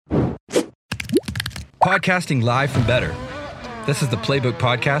Podcasting live from Better. This is the Playbook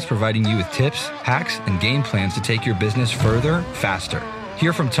Podcast, providing you with tips, hacks, and game plans to take your business further, faster.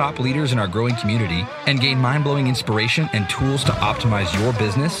 Hear from top leaders in our growing community and gain mind-blowing inspiration and tools to optimize your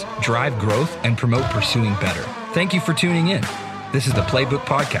business, drive growth, and promote pursuing better. Thank you for tuning in. This is the Playbook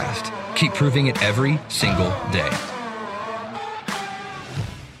Podcast. Keep proving it every single day.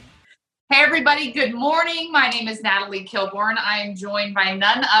 Hey everybody, good morning. My name is Natalie Kilborn. I am joined by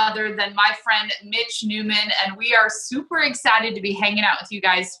none other than my friend Mitch Newman, and we are super excited to be hanging out with you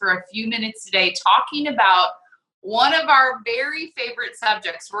guys for a few minutes today talking about one of our very favorite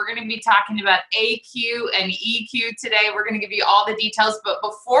subjects. We're going to be talking about AQ and EQ today. We're going to give you all the details, but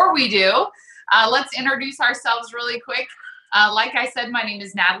before we do, let's introduce ourselves really quick. Like I said, my name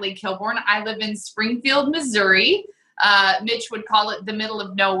is Natalie Kilborn. I live in Springfield, Missouri. Mitch would call it the middle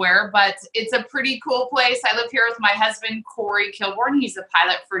of nowhere, but it's a pretty cool place. I live here with my husband, Corey Kilborn. He's a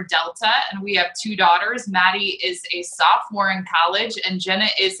pilot for Delta, and we have two daughters. Maddie is a sophomore in college, and Jenna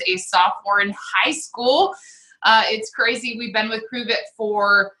is a sophomore in high school. It's crazy. We've been with Prove It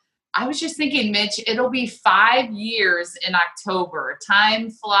for, I was just thinking, Mitch, it'll be 5 years in October. Time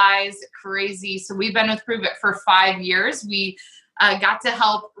flies crazy. So we've been with Prove It for 5 years. We got to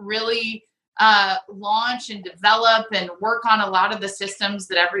help really launch and develop and work on a lot of the systems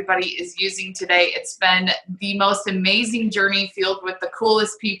that everybody is using today. It's been the most amazing journey filled with the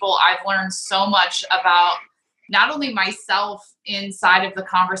coolest people. I've learned so much about not only myself inside of the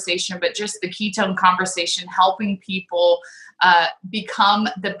conversation, but just the ketone conversation, helping people become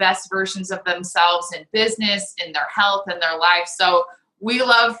the best versions of themselves in business, in their health, in their life. So we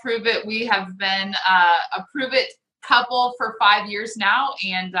love Prove It. We have been a Prove It couple for 5 years now,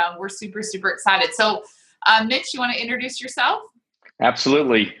 and we're super, super excited. So Mitch, you want to introduce yourself?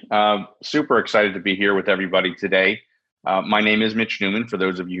 Absolutely. Super excited to be here with everybody today. My name is Mitch Newman. For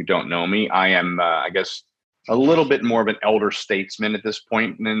those of you who don't know me, I am, I guess, a little bit more of an elder statesman at this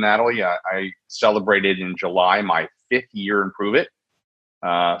point than Natalie. I celebrated in July my 5th year in Prove It,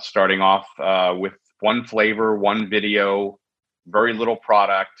 starting off with one flavor, one video, very little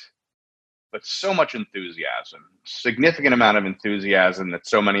product, but so much enthusiasm, significant amount of enthusiasm that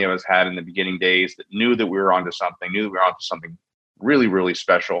so many of us had in the beginning days, that knew that we were onto something really, really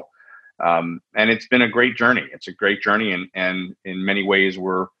special. And it's been a great journey. It's a great journey. And in many ways,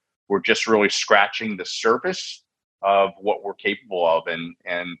 we're just really scratching the surface of what we're capable of.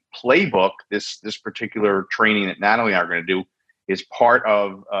 And Playbook, this particular training that Natalie and I are going to do, is part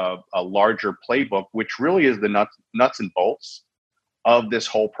of a larger playbook, which really is the nuts and bolts of this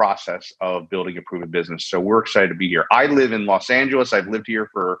whole process of building a proven business. So we're excited to be here. I live in Los Angeles. I've lived here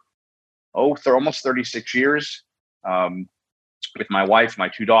for almost 36 years with my wife, my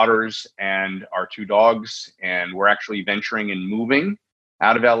two daughters, and our two dogs. And we're actually venturing and moving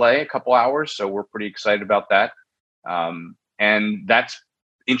out of LA a couple hours. So we're pretty excited about that. And that's,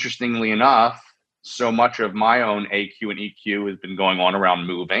 interestingly enough, so much of my own AQ and EQ has been going on around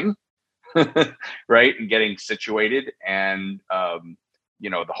moving. Right, and getting situated, and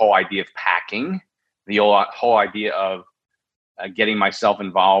the whole idea of packing, the whole idea of getting myself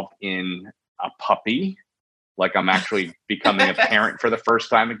involved in a puppy, like I'm actually becoming a parent for the first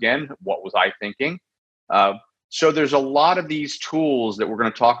time again. What was I thinking? So there's a lot of these tools that we're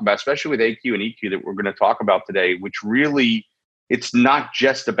going to talk about, especially with AQ and EQ, that we're going to talk about today, which really, it's not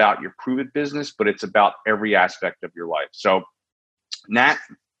just about your Prove It business, but it's about every aspect of your life. So, Nat,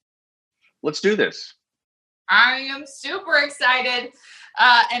 let's do this. I am super excited.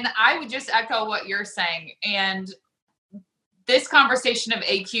 And I would just echo what you're saying. And this conversation of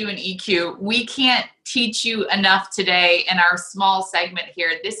AQ and EQ, we can't teach you enough today in our small segment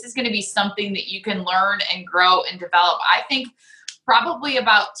here. This is going to be something that you can learn and grow and develop. I think probably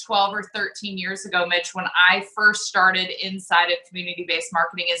about 12 or 13 years ago, Mitch, when I first started inside of community-based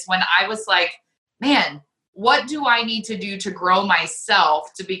marketing, is when I was like, man, what do I need to do to grow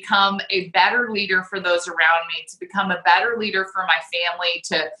myself, to become a better leader for those around me, to become a better leader for my family,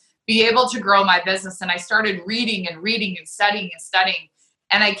 to be able to grow my business? And I started reading and studying.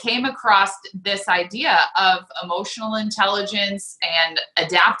 And I came across this idea of emotional intelligence and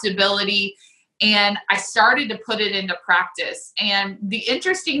adaptability. And I started to put it into practice. And the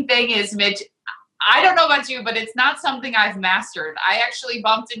interesting thing is, Mitch, I don't know about you, but it's not something I've mastered. I actually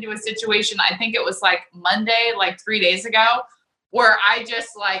bumped into a situation, I think it was like Monday, like 3 days ago, where I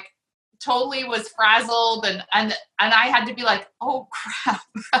just like totally was frazzled and I had to be like, oh crap,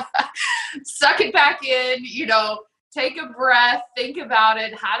 suck it back in, take a breath, think about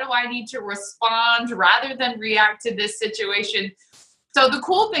it. How do I need to respond rather than react to this situation? So the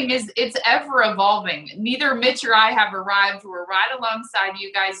cool thing is it's ever evolving. Neither Mitch or I have arrived. We're right alongside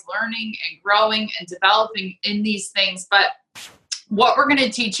you guys, learning and growing and developing in these things. But what we're going to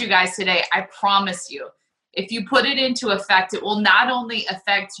teach you guys today, I promise you, if you put it into effect, it will not only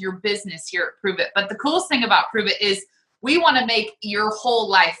affect your business here at Prove It, but the coolest thing about Prove It is we want to make your whole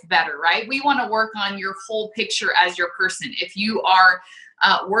life better, right? We want to work on your whole picture as your person. If you are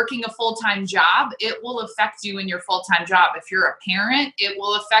working a full-time job, it will affect you in your full-time job. If you're a parent, it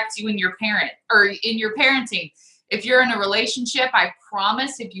will affect you in your parenting. If you're in a relationship, I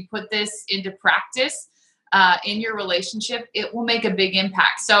promise if you put this into practice in your relationship, it will make a big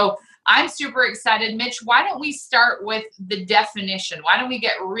impact. So I'm super excited. Mitch, why don't we start with the definition? Why don't we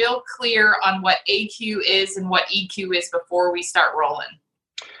get real clear on what AQ is and what EQ is before we start rolling?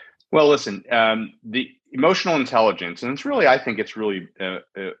 Well, listen, the emotional intelligence, and I think it's really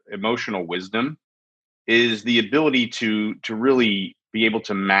emotional wisdom, is the ability to really be able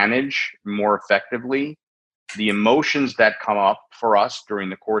to manage more effectively the emotions that come up for us during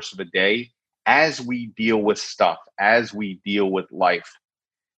the course of a day as we deal with stuff, as we deal with life.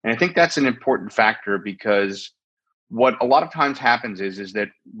 And I think that's an important factor, because what a lot of times happens is that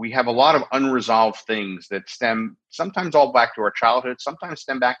we have a lot of unresolved things that stem sometimes all back to our childhood, sometimes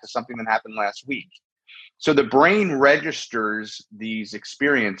stem back to something that happened last week. So the brain registers these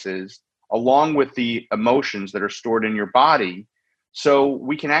experiences along with the emotions that are stored in your body. So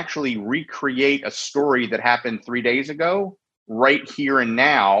we can actually recreate a story that happened 3 days ago, right here and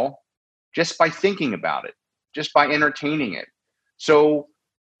now, just by thinking about it, just by entertaining it. So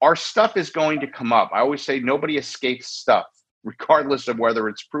our stuff is going to come up. I always say nobody escapes stuff, regardless of whether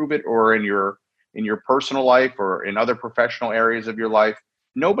it's Prove It or in your personal life or in other professional areas of your life.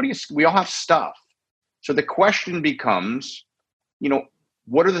 We all have stuff. So the question becomes,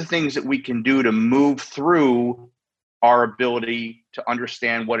 what are the things that we can do to move through our ability to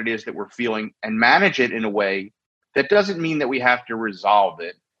understand what it is that we're feeling and manage it in a way that doesn't mean that we have to resolve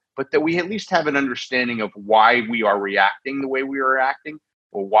it, but that we at least have an understanding of why we are reacting the way we are reacting,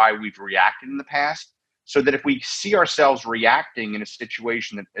 or why we've reacted in the past, so that if we see ourselves reacting in a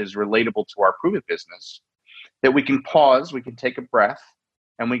situation that is relatable to our Prove It business, that we can pause, we can take a breath,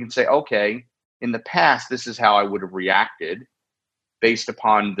 and we can say, okay, in the past, this is how I would have reacted based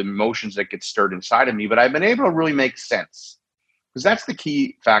upon the emotions that get stirred inside of me, but I've been able to really make sense. Because that's the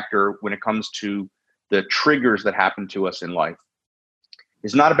key factor when it comes to the triggers that happen to us in life.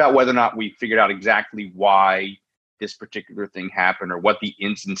 It's not about whether or not we figured out exactly why this particular thing happened or what the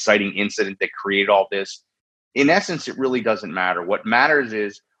inciting incident that created all this. In essence, it really doesn't matter. What matters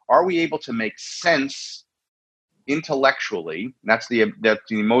is, are we able to make sense intellectually? That's the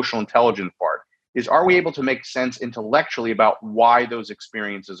emotional intelligence part, is are we able to make sense intellectually about why those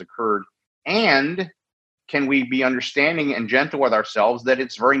experiences occurred? And can we be understanding and gentle with ourselves that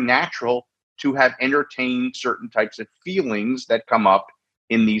it's very natural to have entertained certain types of feelings that come up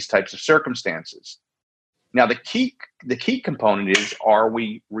in these types of circumstances? Now, the key component is, are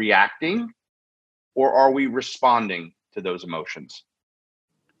we reacting or are we responding to those emotions?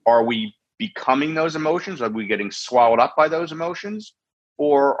 Are we becoming those emotions? Are we getting swallowed up by those emotions?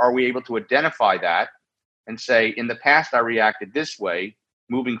 Or are we able to identify that and say, in the past, I reacted this way.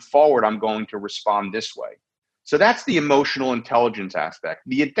 Moving forward, I'm going to respond this way. So that's the emotional intelligence aspect.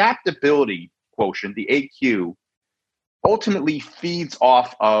 The adaptability quotient, the AQ, ultimately feeds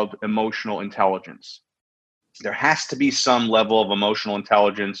off of emotional intelligence. There has to be some level of emotional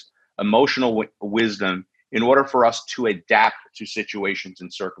intelligence, emotional wisdom, in order for us to adapt to situations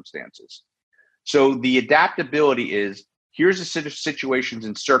and circumstances. So the adaptability is, here's a set of situations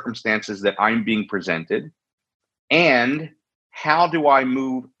and circumstances that I'm being presented, and how do I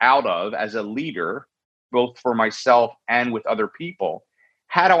move out of, as a leader, both for myself and with other people,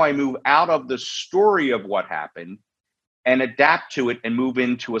 how do I move out of the story of what happened and adapt to it and move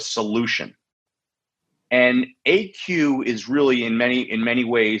into a solution? And AQ is really, in many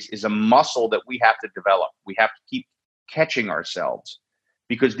ways, is a muscle that we have to develop. We have to keep catching ourselves,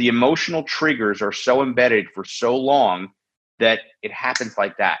 because the emotional triggers are so embedded for so long that it happens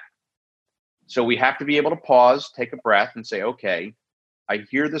like that. So we have to be able to pause, take a breath, and say, okay, I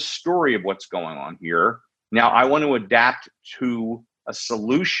hear the story of what's going on here. Now I want to adapt to a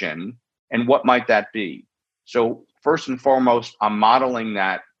solution, and what might that be? So first and foremost, I'm modeling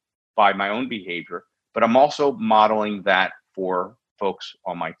that by my own behavior, but I'm also modeling that for folks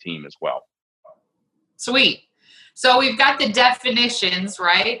on my team as well. Sweet. So we've got the definitions,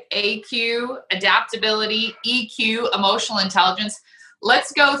 right? AQ, adaptability, EQ, emotional intelligence.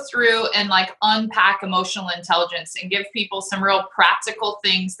 Let's go through and unpack emotional intelligence and give people some real practical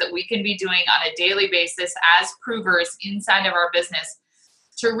things that we can be doing on a daily basis as provers inside of our business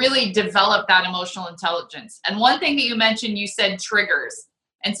to really develop that emotional intelligence. And one thing that you mentioned, you said triggers.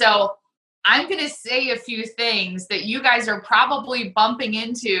 And so I'm going to say a few things that you guys are probably bumping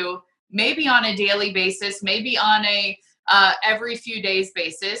into maybe on a daily basis, maybe on a every few days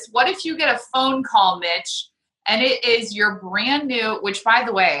basis. What if you get a phone call, Mitch, and it is your brand new, which by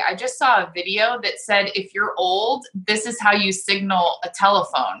the way, I just saw a video that said, if you're old, this is how you signal a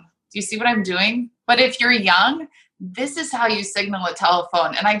telephone. Do you see what I'm doing? But if you're young, this is how you signal a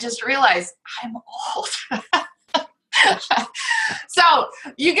telephone. And I just realized I'm old. So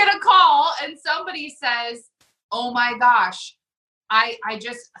you get a call and somebody says, oh my gosh, I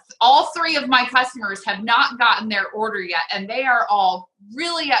just, all three of my customers have not gotten their order yet. And they are all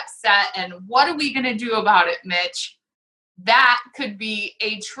really upset. And what are we going to do about it, Mitch? That could be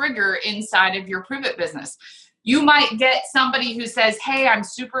a trigger inside of your Prove It business. You might get somebody who says, hey, I'm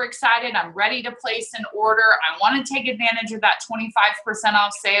super excited. I'm ready to place an order. I want to take advantage of that 25%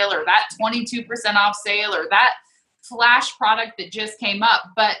 off sale or that 22% off sale or that flash product that just came up.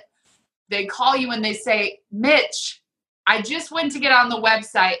 But they call you and they say, Mitch, I just went to get on the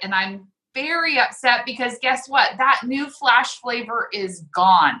website and I'm very upset because guess what? That new flash flavor is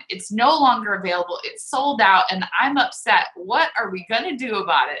gone. It's no longer available. It's sold out and I'm upset. What are we going to do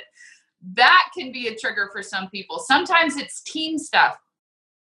about it? That can be a trigger for some people. Sometimes it's team stuff.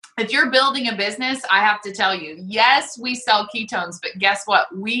 If you're building a business, I have to tell you, yes, we sell ketones, but guess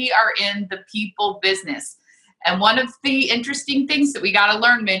what? We are in the people business. And one of the interesting things that we got to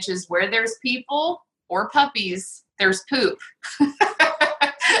learn, Mitch, is where there's people or puppies, there's poop.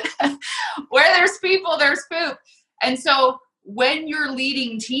 Where there's people, there's poop. And so when you're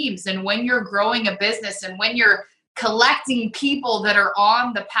leading teams and when you're growing a business and when you're collecting people that are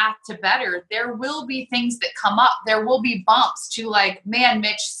on the path to better, there will be things that come up. There will be bumps to like, man,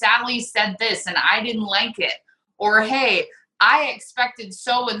 Mitch, Sally said this and I didn't like it. Or, hey, I expected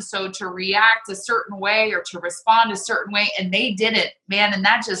so-and-so to react a certain way or to respond a certain way and they didn't, man. And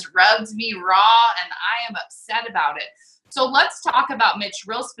that just rubs me raw and I am upset about it. So let's talk about, Mitch,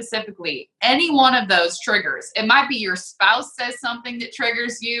 real specifically, any one of those triggers. It might be your spouse says something that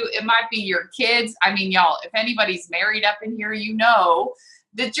triggers you. It might be your kids. I mean, y'all, if anybody's married up in here, you know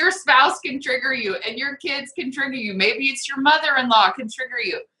that your spouse can trigger you and your kids can trigger you. Maybe it's your mother-in-law can trigger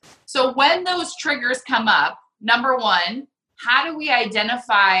you. So when those triggers come up, number one, how do we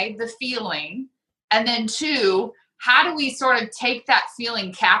identify the feeling? And then two, how do we sort of take that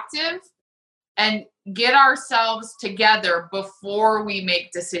feeling captive and get ourselves together before we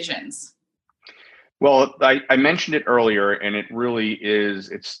make decisions? Well, I mentioned it earlier, and it really is,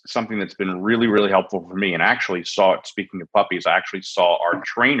 it's something that's been really, really helpful for me. And I actually saw it, speaking of puppies, I actually saw our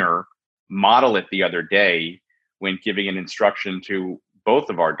trainer model it the other day when giving an instruction to both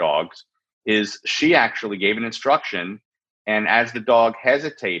of our dogs, is she actually gave an instruction, and as the dog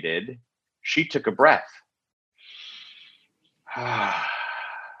hesitated, she took a breath.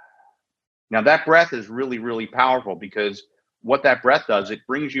 Now that breath is really, really powerful because what that breath does, it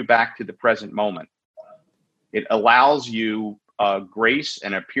brings you back to the present moment. It allows you grace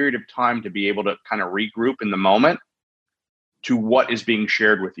and a period of time to be able to kind of regroup in the moment to what is being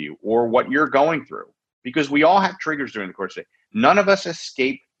shared with you or what you're going through. Because we all have triggers during the course of the day. None of us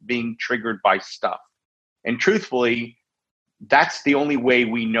escape being triggered by stuff. And truthfully, that's the only way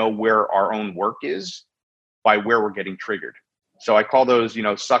we know where our own work is, by where we're getting triggered. So I call those,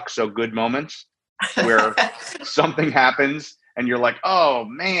 suck so good moments where something happens and you're like, oh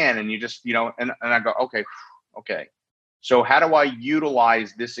man. And you just, and I go, okay. So how do I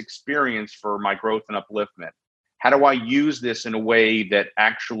utilize this experience for my growth and upliftment? How do I use this in a way that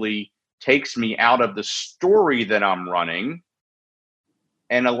actually takes me out of the story that I'm running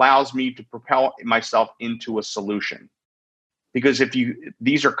and allows me to propel myself into a solution? Because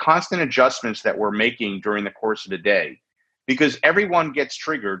these are constant adjustments that we're making during the course of the day. Because everyone gets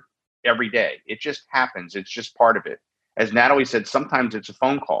triggered every day. It just happens. It's just part of it. As Natalie said, sometimes it's a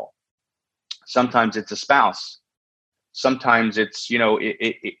phone call. Sometimes it's a spouse. Sometimes it's,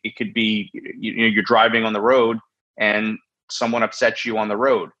 it could be, you're driving on the road and someone upsets you on the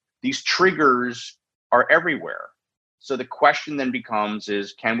road. These triggers are everywhere. So the question then becomes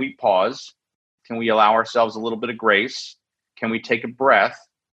is, can we pause? Can we allow ourselves a little bit of grace? Can we take a breath?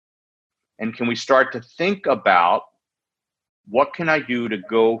 And can we start to think about, what can I do to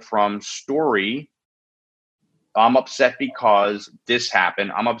go from story, I'm upset because this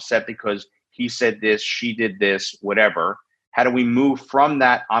happened, I'm upset because he said this, she did this, whatever. How do we move from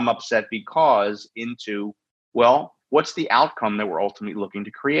that I'm upset because into, well, what's the outcome that we're ultimately looking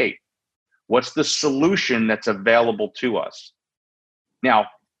to create? What's the solution that's available to us? Now,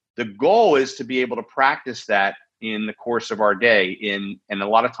 the goal is to be able to practice that in the course of our day. And a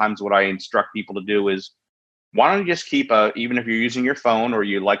lot of times what I instruct people to do is, why don't you just keep even if you're using your phone or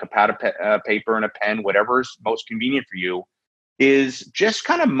you like a pad of paper and a pen, whatever is most convenient for you, is just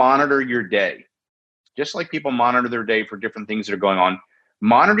kind of monitor your day. Just like people monitor their day for different things that are going on,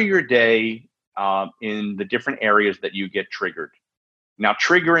 monitor your day in the different areas that you get triggered. Now,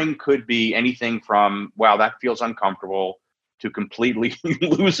 triggering could be anything from, wow, that feels uncomfortable, to completely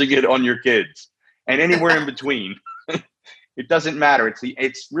losing it on your kids, and anywhere in between. It doesn't matter.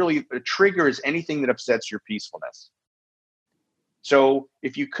 It's really, a trigger is anything that upsets your peacefulness. So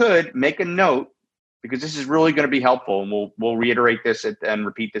if you could make a note, because this is really going to be helpful, and we'll reiterate this and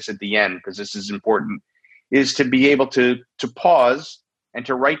repeat this at the end, because this is important, is to be able to pause and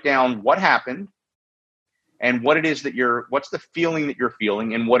to write down what happened and what it is that what's the feeling that you're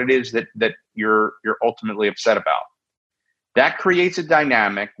feeling, and what it is that you're ultimately upset about. That creates a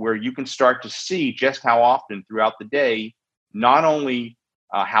dynamic where you can start to see just how often throughout the day, not only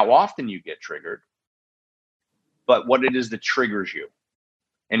how often you get triggered, but what it is that triggers you,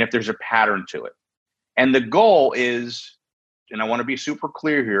 and if there's a pattern to it. And the goal is, and I want to be super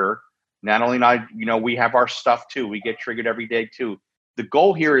clear here, Natalie and I, we have our stuff too. We get triggered every day too. The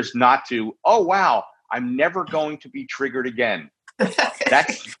goal here is not to, oh, wow, I'm never going to be triggered again.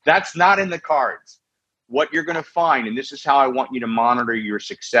 That's not in the cards. What you're going to find, and this is how I want you to monitor your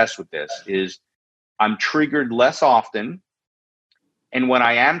success with this, is I'm triggered less often. And when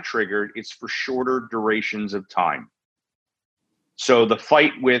I am triggered, it's for shorter durations of time. So the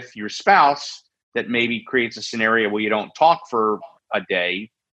fight with your spouse that maybe creates a scenario where you don't talk for a day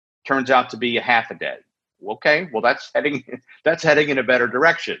turns out to be a half a day. Okay, well, that's heading in a better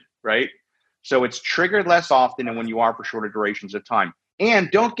direction, right? So it's triggered less often, and when you are for shorter durations of time. And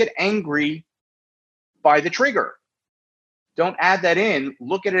don't get angry by the trigger. Don't add that in.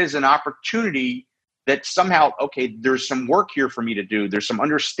 Look at it as an opportunity that somehow, okay, there's some work here for me to do. There's some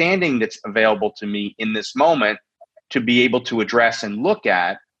understanding that's available to me in this moment to be able to address and look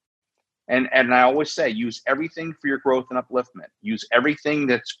at. And I always say, use everything for your growth and upliftment. Use everything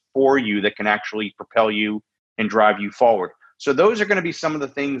that's for you that can actually propel you and drive you forward. So those are going to be some of the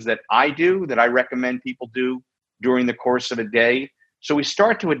things that I do, that I recommend people do during the course of a day. So we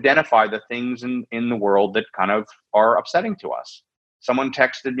start to identify the things in the world that kind of are upsetting to us. Someone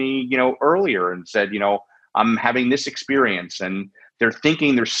texted me, earlier and said, I'm having this experience, and they're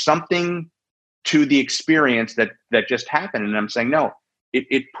thinking there's something to the experience that just happened. And I'm saying, no,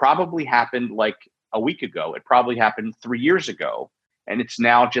 it probably happened like a week ago. It probably happened 3 years ago. And it's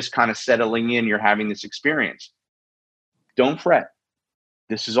now just kind of settling in. You're having this experience. Don't fret.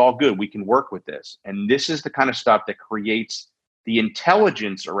 This is all good. We can work with this. And this is the kind of stuff that creates the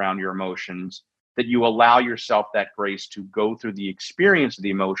intelligence around your emotions, that you allow yourself that grace to go through the experience of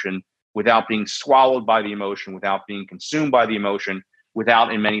the emotion without being swallowed by the emotion, without being consumed by the emotion,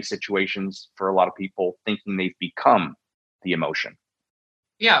 without, in many situations, for a lot of people, thinking they've become the emotion.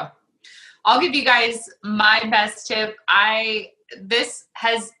 Yeah. I'll give you guys my best tip.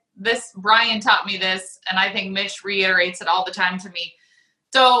 Brian taught me this, and I think Mitch reiterates it all the time to me.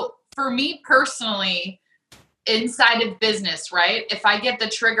 So for me personally, inside of business, right? If I get the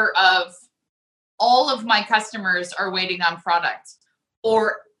trigger of all of my customers are waiting on product,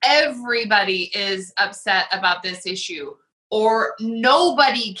 or everybody is upset about this issue, or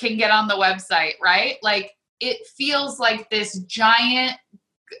nobody can get on the website, right? Like, it feels like this giant,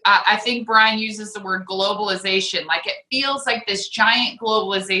 I think Brian uses the word globalization. Like, it feels like this giant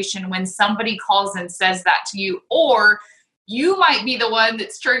globalization when somebody calls and says that to you, or you might be the one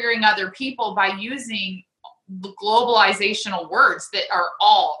that's triggering other people by using the globalizational words that are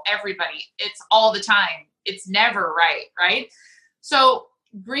everybody. It's all the time. It's never right, right? So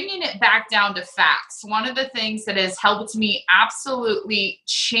bringing it back down to facts, one of the things that has helped me absolutely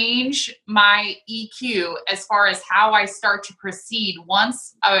change my EQ as far as how I start to proceed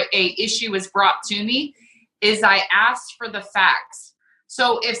once a issue is brought to me is I ask for the facts.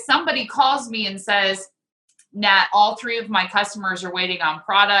 So if somebody calls me and says, Nat, all 3 of my customers are waiting on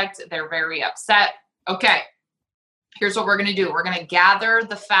product, they're very upset. Okay, here's what we're going to do. We're going to gather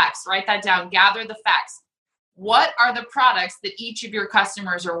the facts. Write that down. Gather the facts. What are the products that each of your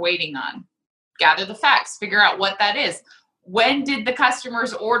customers are waiting on? Gather the facts. Figure out what that is. When did the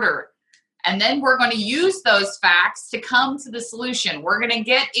customers order? And then we're going to use those facts to come to the solution. We're going to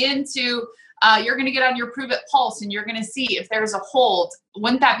get into, you're going to get on your Prove It Pulse, and you're going to see if there's a hold.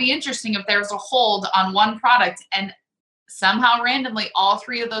 Wouldn't that be interesting if there's a hold on one product and somehow randomly all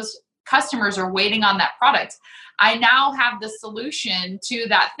 3 of those customers are waiting on that product? I now have the solution to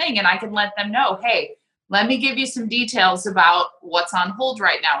that thing, and I can let them know, hey, let me give you some details about what's on hold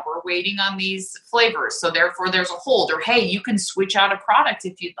right now. We're waiting on these flavors, so therefore there's a hold. Or, hey, you can switch out a product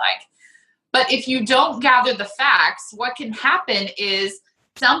if you'd like. But if you don't gather the facts, what can happen is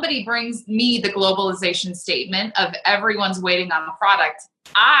somebody brings me the globalization statement of everyone's waiting on the product.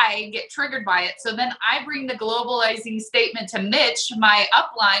 I get triggered by it. So then I bring the globalizing statement to Mitch, my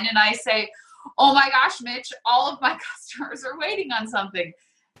upline, and I say, oh my gosh, Mitch, all of my customers are waiting on something.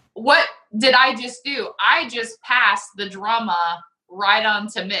 What did I just do? I just passed the drama right on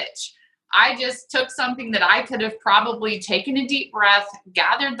to Mitch. I just took something that I could have probably taken a deep breath,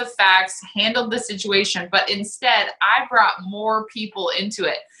 gathered the facts, handled the situation, but instead I brought more people into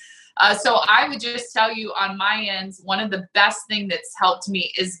it. So I would just tell you on my end, one of the best things that's helped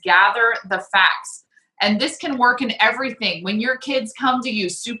me is gather the facts. And this can work in everything. When your kids come to you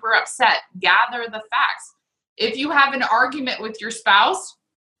super upset, gather the facts. If you have an argument with your spouse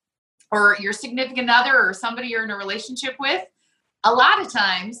or your significant other or somebody you're in a relationship with, a lot of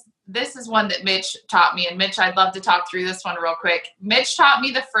times, this is one that Mitch taught me. And Mitch, I'd love to talk through this one real quick. Mitch taught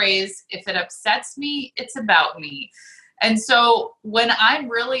me the phrase, if it upsets me, it's about me. And so when I'm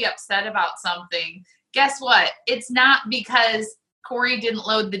really upset about something, guess what? It's not because Corey didn't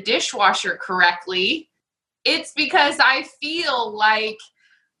load the dishwasher correctly. It's because I feel like,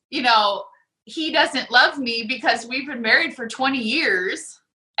 he doesn't love me because we've been married for 20 years.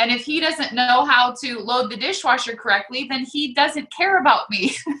 And if he doesn't know how to load the dishwasher correctly, then he doesn't care about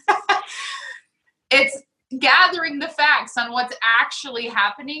me. It's gathering the facts on what's actually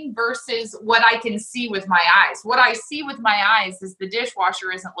happening versus what I can see with my eyes. What I see with my eyes is the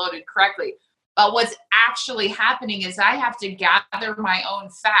dishwasher isn't loaded correctly. But what's actually happening is I have to gather my own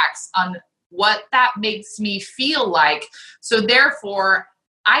facts on what that makes me feel like. So therefore,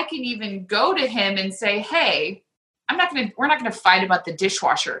 I can even go to him and say, hey, we're not going to fight about the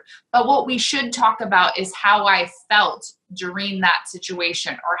dishwasher, but what we should talk about is how I felt during that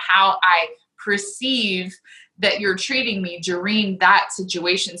situation or how I perceive that you're treating me during that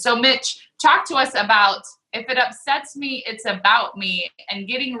situation. So Mitch, talk to us about if it upsets me, it's about me, and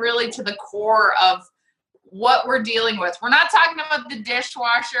getting really to the core of what we're dealing with. We're not talking about the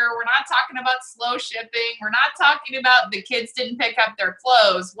dishwasher. We're not talking about slow shipping. We're not talking about the kids didn't pick up their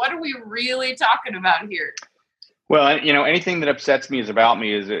clothes. What are we really talking about here? Well, anything that upsets me is about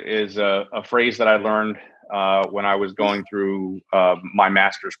me is a phrase that I learned when I was going through my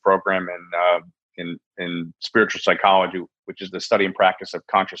master's program in spiritual psychology, which is the study and practice of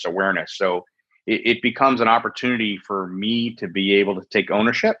conscious awareness. So it becomes an opportunity for me to be able to take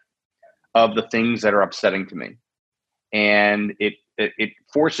ownership of the things that are upsetting to me. And it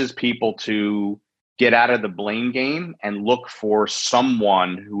forces people to get out of the blame game and look for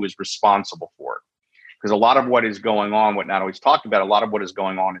someone who is responsible for it. Because a lot of what is going on, what Natalie's talked about, a lot of what is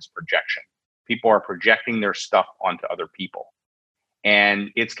going on is projection. People are projecting their stuff onto other people.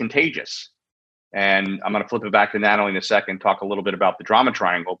 And it's contagious. And I'm going to flip it back to Natalie in a second, talk a little bit about the drama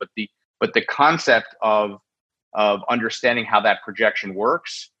triangle. But the concept of understanding how that projection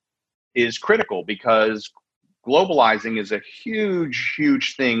works is critical, because globalizing is a huge,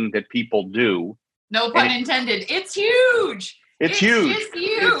 huge thing that people do. No pun intended. It's huge. It's huge.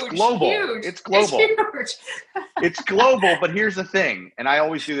 It's global. Huge. It's global. It's huge. It's global. But here's the thing. And I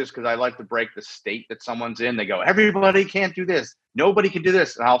always do this because I like to break the state that someone's in. They go, everybody can't do this. Nobody can do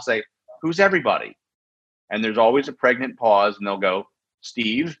this. And I'll say, who's everybody? And there's always a pregnant pause, and they'll go,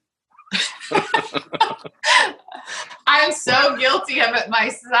 Steve. I'm so guilty of it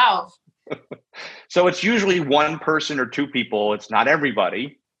myself. So it's usually one person or two people. It's not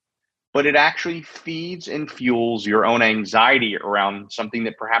everybody. But it actually feeds and fuels your own anxiety around something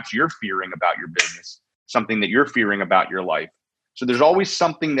that perhaps you're fearing about your business, something that you're fearing about your life. So there's always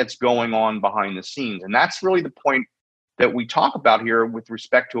something that's going on behind the scenes. And that's really the point that we talk about here with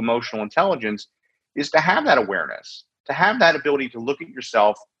respect to emotional intelligence, is to have that awareness, to have that ability to look at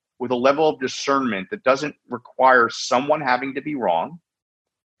yourself with a level of discernment that doesn't require someone having to be wrong.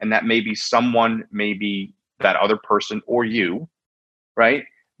 And that maybe someone, maybe that other person or you, right?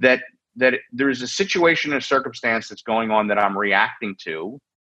 That there's a situation, a circumstance that's going on that I'm reacting to,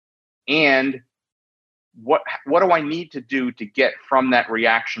 and what do I need to do to get from that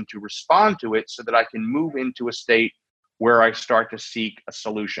reaction to respond to it so that I can move into a state where I start to seek a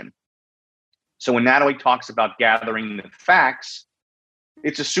solution. So when Natalie talks about gathering the facts,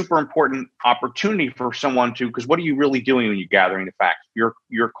 it's a super important opportunity for someone to, because what are you really doing when you're gathering the facts?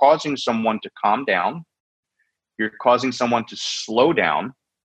 You're causing someone to calm down. You're causing someone to slow down.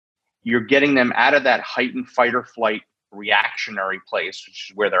 You're getting them out of that heightened fight or flight reactionary place,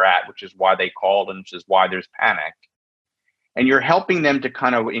 which is where they're at, which is why they called and which is why there's panic. and you're helping them to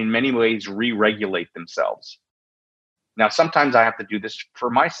kind of, in many ways, re-regulate themselves. Now, sometimes I have to do this for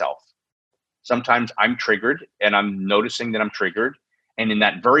myself. Sometimes I'm triggered and I'm noticing that I'm triggered. And in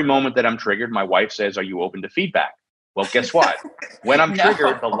that very moment that I'm triggered, my wife says, "Are you open to feedback?" Well, guess what? When I'm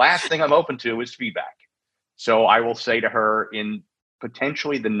triggered, the last thing I'm open to is feedback. So I will say to her in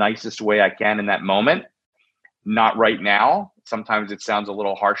potentially the nicest way I can in that moment, "Not right now." Sometimes it sounds a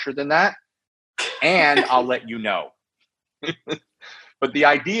little harsher than that. And I'll let you know. But the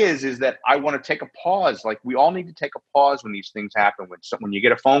idea is that I want to take a pause. Like, we all need to take a pause when these things happen. When you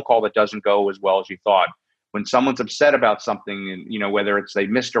get a phone call that doesn't go as well as you thought, when someone's upset about something, and whether it's they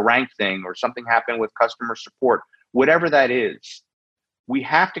missed a rank thing or something happened with customer support, whatever that is, we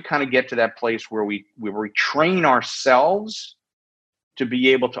have to kind of get to that place where we train ourselves to be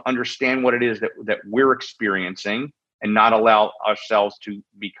able to understand what it is that we're experiencing and not allow ourselves to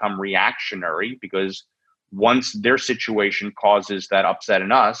become reactionary, because once their situation causes that upset in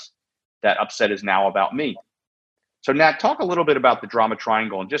us, that upset is now about me. So Nat, talk a little bit about the drama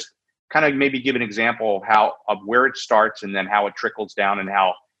triangle and just kind of maybe give an example of where it starts and then how it trickles down and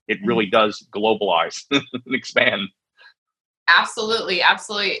how it really does globalize and expand. Absolutely.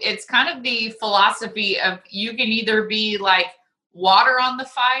 Absolutely. It's kind of the philosophy of, you can either be like water on the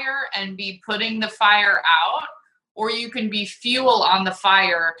fire and be putting the fire out, or you can be fuel on the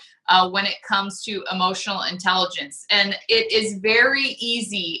fire when it comes to emotional intelligence. And it is very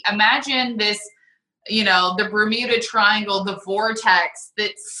easy. Imagine this, the Bermuda Triangle, the vortex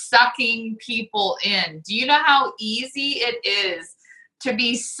that's sucking people in. Do you know how easy it is to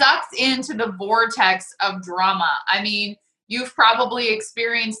be sucked into the vortex of drama? I mean, you've probably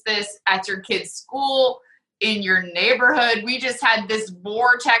experienced this at your kid's school, in your neighborhood. We just had this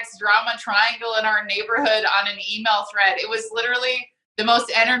vortex drama triangle in our neighborhood on an email thread. It was literally the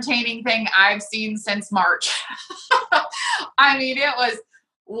most entertaining thing I've seen since March. I mean, it was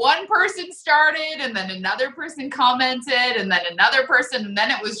one person started and then another person commented and then another person, and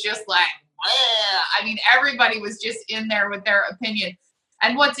then it was just like, bleh. I mean, everybody was just in there with their opinion.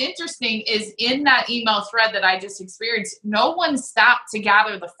 And what's interesting is, in that email thread that I just experienced, no one stopped to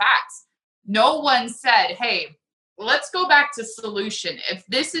gather the facts. No one said, "Hey, let's go back to solution. If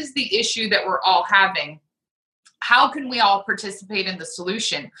this is the issue that we're all having, how can we all participate in the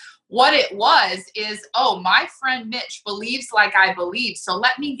solution?" What it was is, "Oh, my friend Mitch believes like I believe, so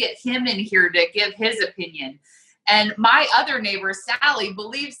let me get him in here to give his opinion. And my other neighbor, Sally,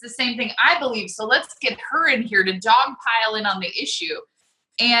 believes the same thing I believe, so let's get her in here to dogpile in on the issue."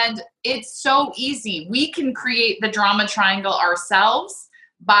 And it's so easy. We can create the drama triangle ourselves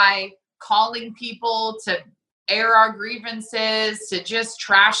by calling people to air our grievances, to just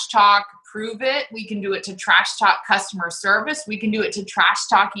trash talk, prove it. We can do it to trash talk customer service. We can do it to trash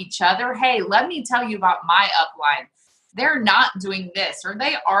talk each other. "Hey, let me tell you about my upline. They're not doing this, or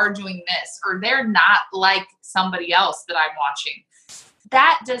they are doing this, or they're not like somebody else that I'm watching."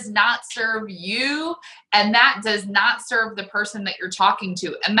 That does not serve you, and that does not serve the person that you're talking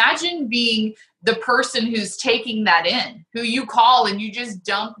to. Imagine being the person who's taking that in, who you call and you just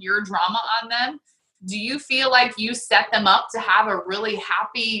dump your drama on them. Do you feel like you set them up to have a really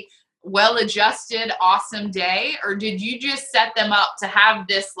happy, well-adjusted, awesome day? Or did you just set them up to have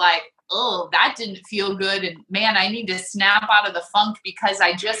this like, "Oh, that didn't feel good, and man, I need to snap out of the funk because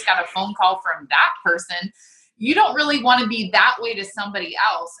I just got a phone call from that person"? You don't really want to be that way to somebody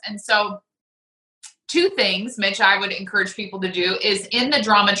else. And so, two things, Mitch, I would encourage people to do is, in the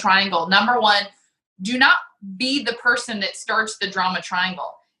drama triangle, number one, do not be the person that starts the drama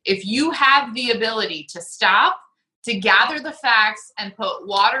triangle. If you have the ability to stop, to gather the facts and put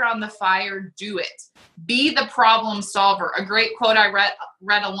water on the fire, do it. Be the problem solver. A great quote I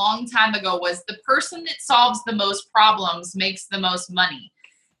read a long time ago was, "The person that solves the most problems makes the most money."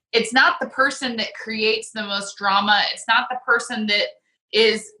 It's not the person that creates the most drama. It's not the person that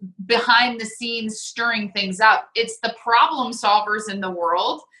is behind the scenes stirring things up. It's the problem solvers in the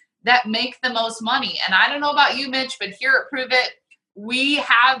world that make the most money. And I don't know about you, Mitch, but here at Prove It, we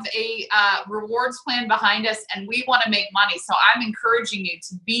have a rewards plan behind us, and we want to make money. So I'm encouraging you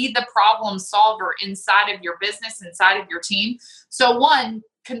to be the problem solver inside of your business, inside of your team. So one,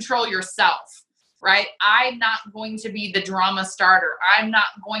 control yourself, right? I'm not going to be the drama starter. I'm not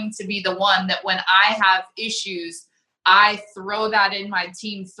going to be the one that when I have issues, I throw that in my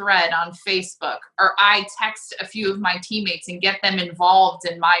team thread on Facebook, or I text a few of my teammates and get them involved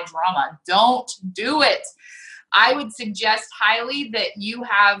in my drama. Don't do it. I would suggest highly that you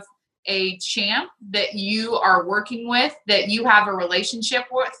have a champ that you are working with, that you have a relationship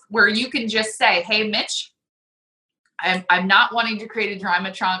with, where you can just say, "Hey, Mitch, I'm not wanting to create a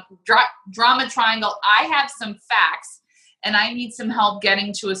drama triangle. I have some facts, and I need some help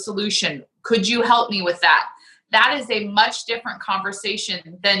getting to a solution. Could you help me with that? That is a much different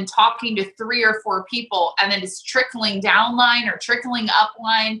conversation than talking to 3 or 4 people and then it's trickling down line or trickling up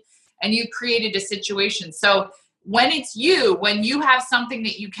line, and you created a situation. So when it's you, when you have something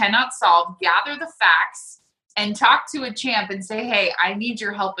that you cannot solve, gather the facts and talk to a champ and say, hey, I need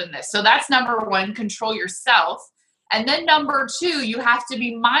your help in this. So that's number 1, control yourself. And then number 2, you have to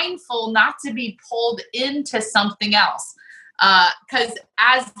be mindful not to be pulled into something else. Because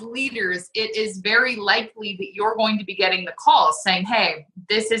as leaders, it is very likely that you're going to be getting the calls saying, hey,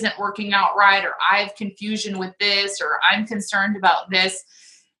 this isn't working out right, or I have confusion with this, or I'm concerned about this.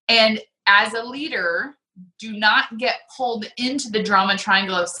 And as a leader, do not get pulled into the drama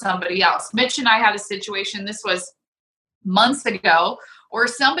triangle of somebody else. Mitch and I had a situation, this was months ago, where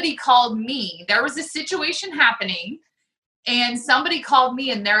somebody called me. There was a situation happening, and somebody called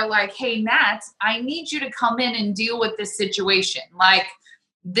me and they're like, hey, Nat, I need you to come in and deal with this situation. Like,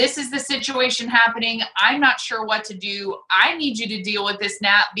 this is the situation happening. I'm not sure what to do. I need you to deal with this,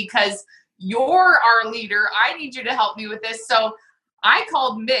 Nat, because you're our leader. I need you to help me with this. So I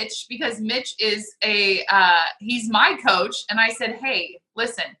called Mitch because Mitch is he's my coach. And I said, hey,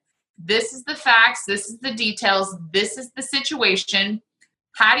 listen, this is the facts. This is the details. This is the situation.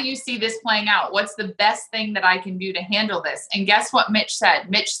 How do you see this playing out? What's the best thing that I can do to handle this? And guess what Mitch said?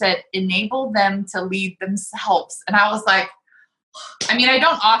 Mitch said, enable them to lead themselves. And I was like, I mean, I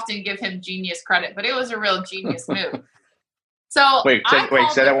don't often give him genius credit, but it was a real genius move. So wait,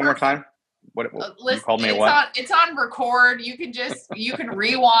 say that one more time. What listen, you called me what? It's on record. You can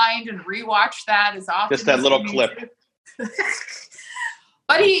rewind and rewatch that as often. Just that little clip.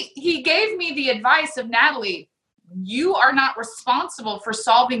 But he gave me the advice of, Natalie, you are not responsible for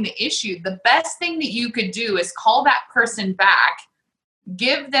solving the issue. The best thing that you could do is call that person back,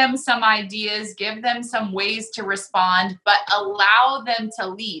 give them some ideas, give them some ways to respond, but allow them to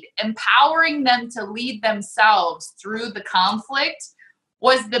lead. Empowering them to lead themselves through the conflict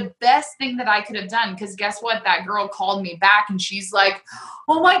was the best thing that I could have done. Because guess what? That girl called me back and she's like,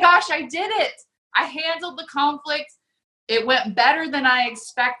 oh my gosh, I did it. I handled the conflict. It went better than I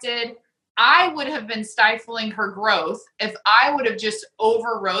expected. I would have been stifling her growth if I would have just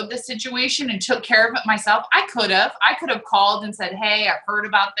overrode the situation and took care of it myself. I could have called and said, hey, I've heard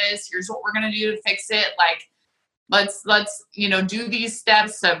about this. Here's what we're going to do to fix it. Like, let's, do these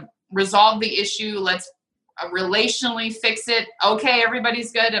steps to resolve the issue. Let's relationally fix it. Okay,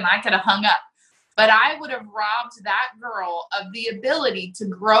 everybody's good. And I could have hung up. But I would have robbed that girl of the ability to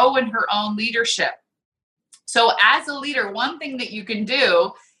grow in her own leadership. So as a leader, one thing that you can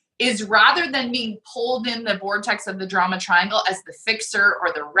do is, rather than being pulled in the vortex of the drama triangle as the fixer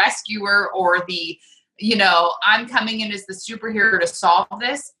or the rescuer or the, I'm coming in as the superhero to solve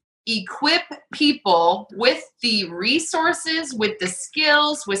this, equip people with the resources, with the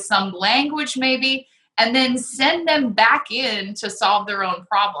skills, with some language maybe, and then send them back in to solve their own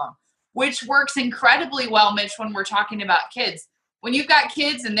problem, which works incredibly well, Mitch, when we're talking about kids. When you've got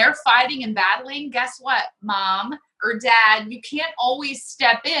kids and they're fighting and battling, guess what, mom or dad, you can't always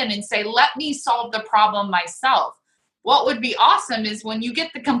step in and say, let me solve the problem myself. What would be awesome is when you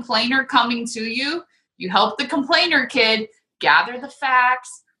get the complainer coming to you, you help the complainer kid gather the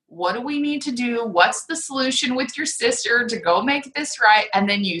facts. What do we need to do? What's the solution with your sister to go make this right? And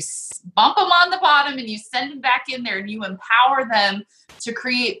then you bump them on the bottom and you send them back in there and you empower them to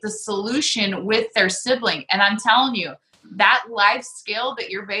create the solution with their sibling. And I'm telling you, that life skill that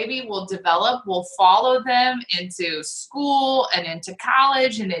your baby will develop will follow them into school and into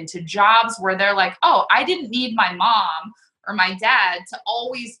college and into jobs where they're like, oh, I didn't need my mom or my dad to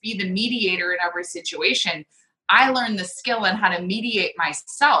always be the mediator in every situation. I learned the skill in how to mediate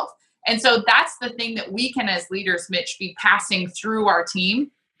myself. And so that's the thing that we can, as leaders, Mitch, be passing through our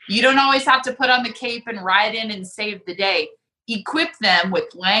team. You don't always have to put on the cape and ride in and save the day. Equip them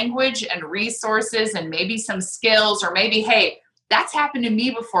with language and resources and maybe some skills, or maybe, hey, that's happened to me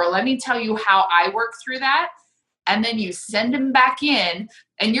before. Let me tell you how I work through that. And then you send them back in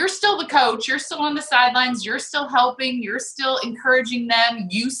and you're still the coach. You're still on the sidelines. You're still helping. You're still encouraging them.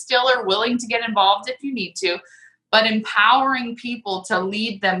 You still are willing to get involved if you need to, but empowering people to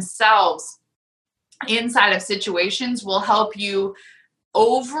lead themselves inside of situations will help you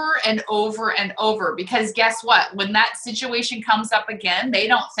over and over and over. Because guess what? When that situation comes up again, they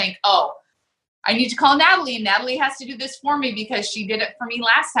don't think, oh, I need to call Natalie and Natalie has to do this for me because she did it for me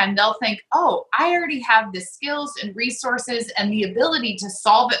last time. They'll think, oh, I already have the skills and resources and the ability to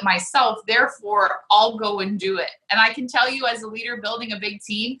solve it myself. Therefore, I'll go and do it. And I can tell you, as a leader building a big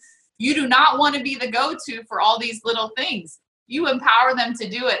team, you do not want to be the go-to for all these little things. you empower them to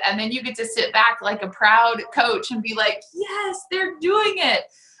do it. And then you get to sit back like a proud coach and be like, yes, they're doing it.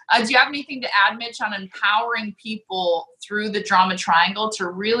 Do you have anything to add, Mitch, on empowering people through the drama triangle to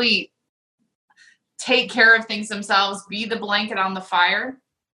really take care of things themselves, be the blanket on the fire?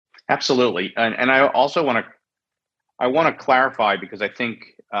 Absolutely. And I also want to clarify, because I think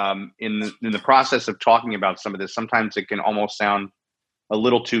in the process of talking about some of this, sometimes it can almost sound a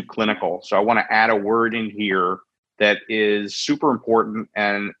little too clinical. So I want to add a word in here that is super important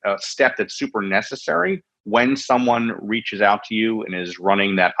and a step that's super necessary when someone reaches out to you and is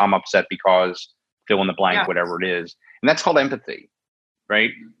running that I'm upset because fill in the blank, whatever it is. And that's called empathy,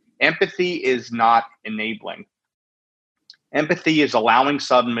 right? Empathy is not enabling. Empathy is allowing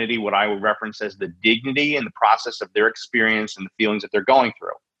somebody what I would reference as the dignity in the process of their experience and the feelings that they're going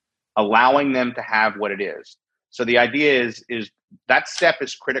through, allowing them to have what it is. So the idea is that step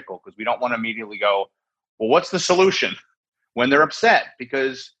is critical, because we don't want to immediately go, well, what's the solution when they're upset?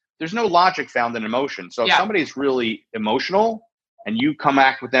 Because there's no logic found in emotion. So if somebody's really emotional and you come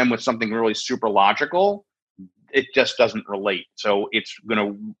back with them with something really super logical, it just doesn't relate. So it's going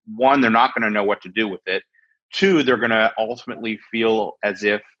to, one, they're not going to know what to do with it. Two, they're going to ultimately feel as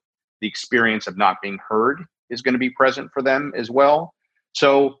if the experience of not being heard is going to be present for them as well.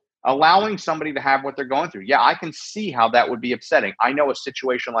 So allowing somebody to have what they're going through. Yeah, I can see how that would be upsetting. I know a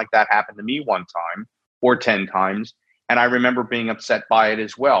situation like that happened to me one time or 10 times, and I remember being upset by it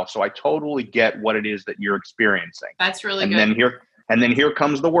as well. So I totally get what it is that you're experiencing. That's really good. And then here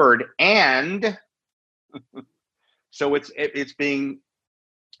comes the word "and." So it's being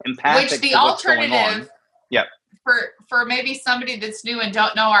empathic. Which the to what's going alternative, yeah, for maybe somebody that's new and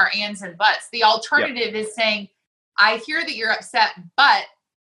don't know our ands and buts, the alternative is saying, I hear that you're upset, but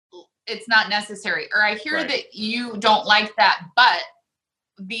it's not necessary. Or I hear that you don't like that, but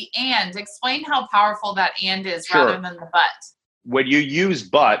the and. Explain how powerful that and is rather than the but. When you use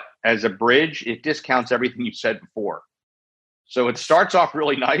but as a bridge, it discounts everything you said before. So it starts off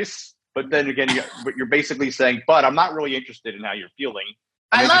really nice, but then again, you're basically saying, but I'm not really interested in how you're feeling.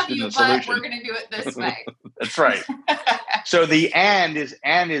 I love you, but we're going to do it this way. That's right. So the and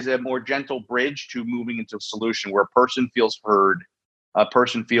is a more gentle bridge to moving into a solution where a person feels heard. A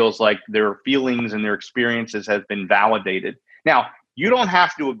person feels like their feelings and their experiences have been validated. Now, you don't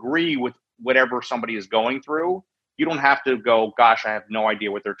have to agree with whatever somebody is going through. You don't have to go, gosh, I have no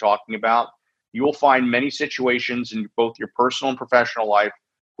idea what they're talking about. You will find many situations in both your personal and professional life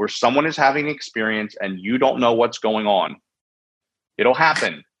where someone is having an experience and you don't know what's going on. It'll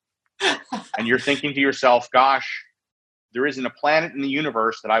happen. And you're thinking to yourself, gosh, there isn't a planet in the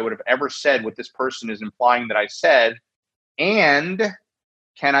universe that I would have ever said what this person is implying that I said. And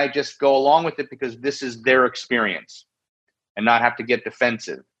can I just go along with it because this is their experience and not have to get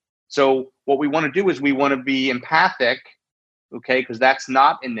defensive? So what we want to do is we want to be empathic, okay, because that's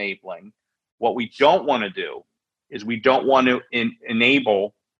not enabling. What we don't want to do is we don't want to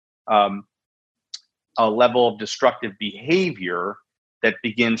enable a level of destructive behavior that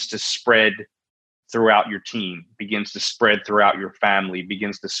begins to spread throughout your team, begins to spread throughout your family,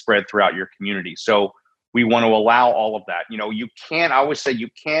 begins to spread throughout your community. So we want to allow all of that. I always say you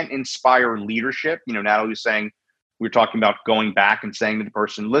can't inspire leadership. Natalie was saying, we were talking about going back and saying to the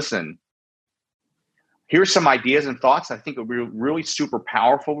person, listen, here's some ideas and thoughts I think would be really super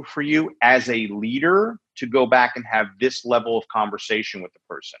powerful for you as a leader to go back and have this level of conversation with the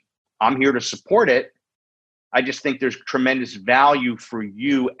person. I'm here to support it. I just think there's tremendous value for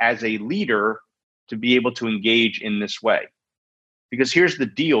you as a leader to be able to engage in this way. Because here's the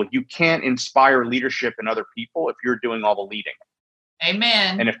deal. You can't inspire leadership in other people if you're doing all the leading.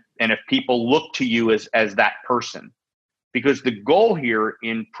 Amen. And if people look to you as that person. Because the goal here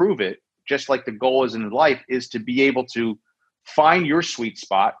in Prove It, just like the goal is in life, is to be able to find your sweet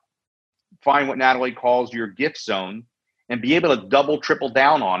spot, find what Natalie calls your gift zone, and be able to double, triple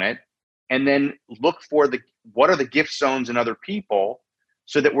down on it, and then look for what are the gift zones in other people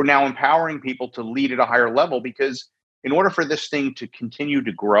so that we're now empowering people to lead at a higher level. Because in order for this thing to continue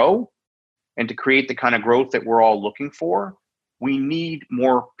to grow and to create the kind of growth that we're all looking for, we need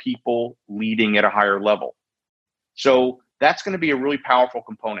more people leading at a higher level. So that's going to be a really powerful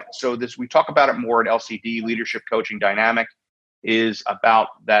component. So we talk about it more at LCD, Leadership Coaching Dynamic, is about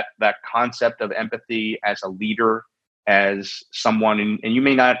that concept of empathy as a leader, as someone, and you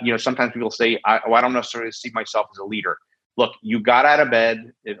may not, sometimes people say, I don't necessarily see myself as a leader. Look, you got out of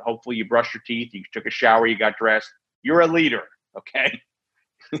bed, hopefully you brushed your teeth, you took a shower, you got dressed. You're a leader, okay?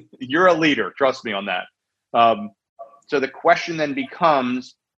 You're a leader, trust me on that. So the question then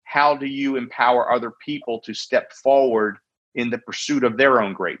becomes, how do you empower other people to step forward in the pursuit of their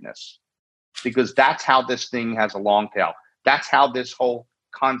own greatness? Because that's how this thing has a long tail. That's how this whole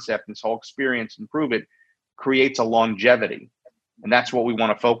concept, this whole experience, Improve It, creates a longevity. And that's what we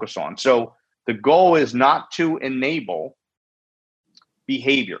want to focus on. So the goal is not to enable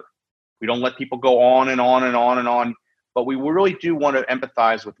behavior. We don't let people go on and on and on and on, but we really do want to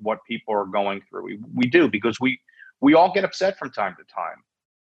empathize with what people are going through. We do, because we all get upset from time to time,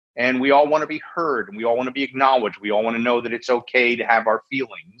 and we all want to be heard, and we all want to be acknowledged. We all want to know that it's okay to have our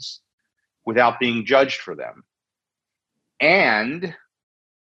feelings without being judged for them. And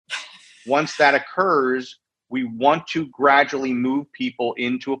once that occurs, we want to gradually move people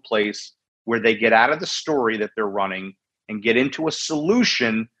into a place where they get out of the story that they're running and get into a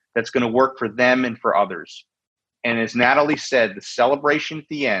solution that's going to work for them and for others. And as Natalie said, the celebration at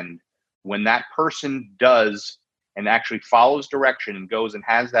the end, when that person does and actually follows direction and goes and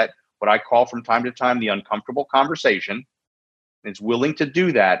has that, what I call from time to time, the uncomfortable conversation, is willing to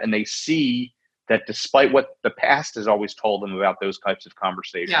do that, and they see that despite what the past has always told them about those types of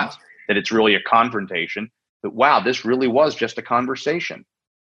conversations, that it's really a confrontation, that, wow, this really was just a conversation.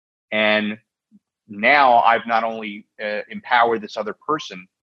 And now I've not only empowered this other person,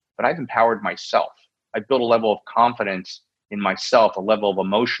 but I've empowered myself. I've built a level of confidence in myself, a level of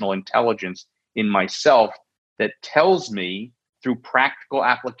emotional intelligence in myself that tells me through practical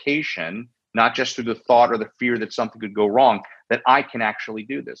application, not just through the thought or the fear that something could go wrong, that I can actually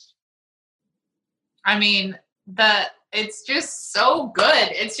do this. I mean, it's just so good.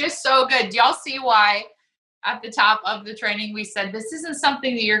 It's just so good. Do y'all see why at the top of the training we said this isn't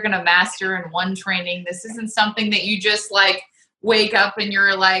something that you're going to master in one training? This isn't something that you just like wake up and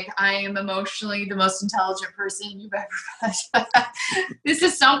you're like, I am emotionally the most intelligent person you've ever met. This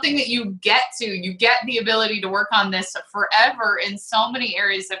is something that you get the ability to work on this forever in so many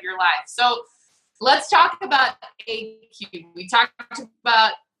areas of your life. So let's talk about AQ. We talked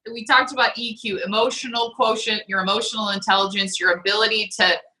about EQ, emotional quotient, your emotional intelligence, your ability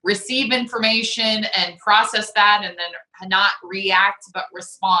to receive information and process that and then not react but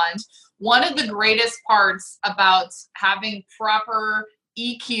respond. One of the greatest parts about having proper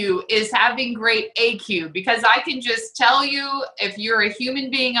EQ is having great AQ, because I can just tell you, if you're a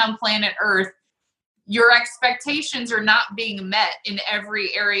human being on planet Earth, your expectations are not being met in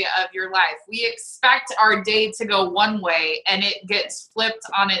every area of your life. We expect our day to go one way and it gets flipped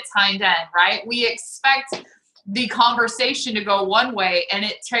on its hind end, right? We expect the conversation to go one way and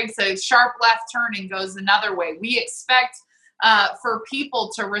it takes a sharp left turn and goes another way. We expect for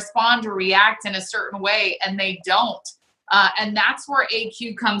people to respond or react in a certain way and they don't. And that's where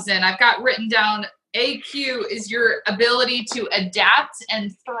AQ comes in. I've got written down, AQ is your ability to adapt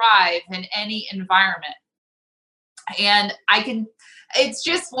and thrive in any environment. And it's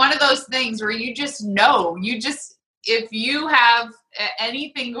just one of those things where you just know, if you have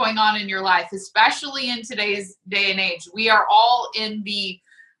anything going on in your life, especially in today's day and age, we are all in the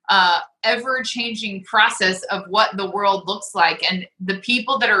ever-changing process of what the world looks like. And the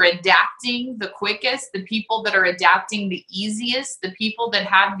people that are adapting the quickest, the people that are adapting the easiest, the people that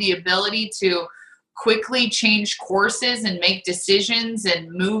have the ability to quickly change courses and make decisions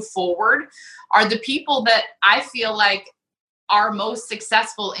and move forward are the people that I feel like are most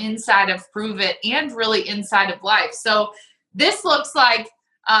successful inside of Prove It and really inside of life. So this looks like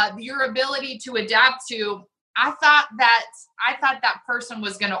your ability to adapt to, I thought that person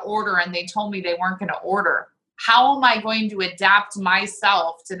was going to order and they told me they weren't going to order. How am I going to adapt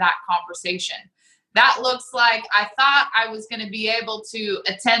myself to that conversation? That looks like I thought I was going to be able to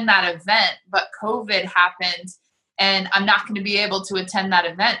attend that event, but COVID happened and I'm not going to be able to attend that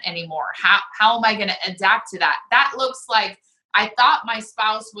event anymore. How am I going to adapt to that? That looks like I thought my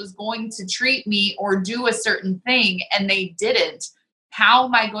spouse was going to treat me or do a certain thing and they didn't. How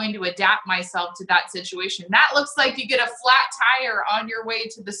am I going to adapt myself to that situation? That looks like you get a flat tire on your way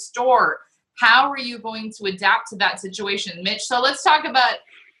to the store. How are you going to adapt to that situation, Mitch? So let's talk about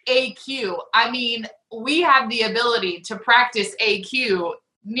AQ. I mean, we have the ability to practice AQ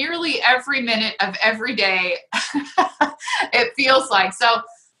nearly every minute of every day. It feels like. So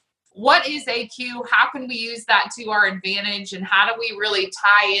what is AQ? How can we use that to our advantage? And how do we really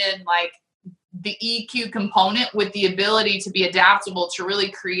tie in like the EQ component with the ability to be adaptable to really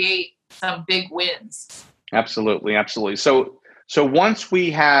create some big wins? Absolutely. So once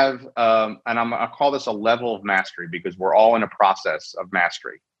we have, and I'll call this a level of mastery, because we're all in a process of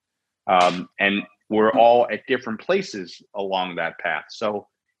mastery. And we're all at different places along that path. So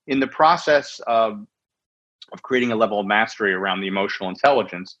in the process of creating a level of mastery around the emotional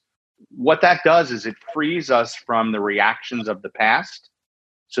intelligence, what that does is it frees us from the reactions of the past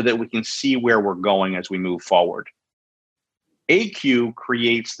so that we can see where we're going as we move forward. AQ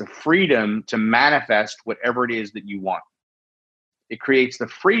creates the freedom to manifest whatever it is that you want. It creates the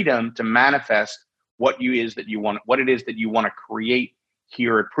freedom to manifest what it is that you want to create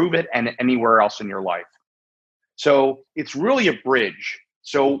here at Prove It and anywhere else in your life. So it's really a bridge.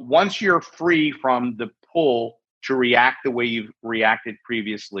 So once you're free from the pull to react the way you've reacted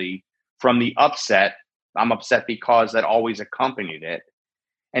previously, from the upset, I'm upset because that always accompanied it,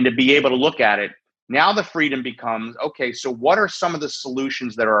 and to be able to look at it, now the freedom becomes, okay, so what are some of the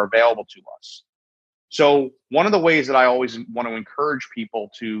solutions that are available to us? So one of the ways that I always want to encourage people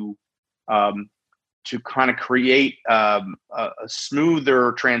to kind of create a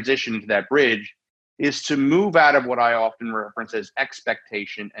smoother transition to that bridge is to move out of what I often reference as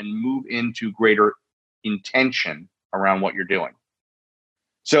expectation and move into greater intention around what you're doing.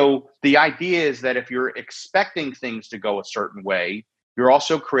 So the idea is that if you're expecting things to go a certain way, you're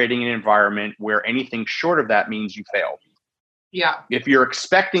also creating an environment where anything short of that means you failed. Yeah. If you're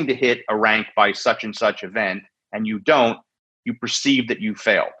expecting to hit a rank by such and such event and you don't, you perceive that you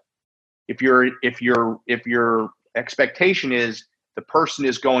failed. If your expectation is the person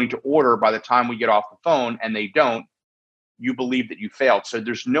is going to order by the time we get off the phone and they don't, you believe that you failed. So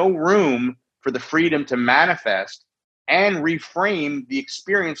there's no room for the freedom to manifest and reframe the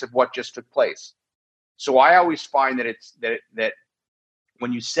experience of what just took place. So I always find that that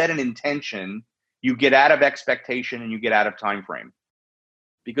when you set an intention, you get out of expectation and you get out of time frame,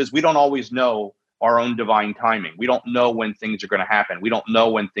 because we don't always know our own divine timing. We don't know when things are going to happen. We don't know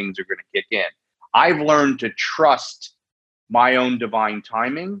when things are going to kick in. I've learned to trust my own divine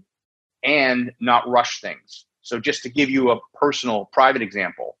timing and not rush things. So just to give you a personal, private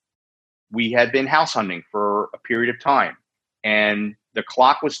example, we had been house hunting for a period of time, and the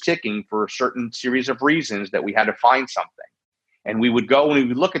clock was ticking for a certain series of reasons that we had to find something. And we would go and we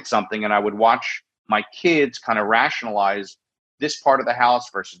would look at something, and I would watch my kids kind of rationalize this part of the house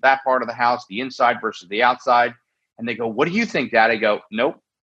versus that part of the house, the inside versus the outside. And they go, "What do you think, Dad?" I go, "Nope."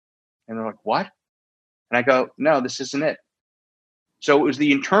 And they're like, "What?" And I go, "No, this isn't it." So it was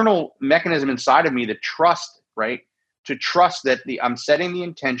the internal mechanism inside of me that trust, right? To trust that I'm setting the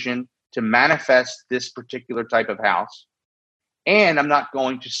intention to manifest this particular type of house, and I'm not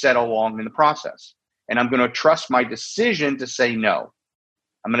going to settle along in the process. And I'm going to trust my decision to say no.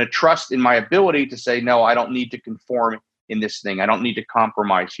 I'm going to trust in my ability to say, no, I don't need to conform in this thing. I don't need to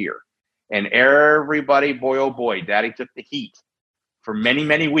compromise here. And everybody, boy, oh boy, Daddy took the heat for many,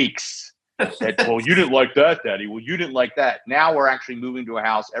 many weeks. That, well, you didn't like that, Daddy. Well, you didn't like that. Now we're actually moving to a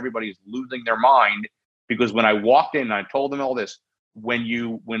house. Everybody's losing their mind, because when I walked in, and I told them all this, when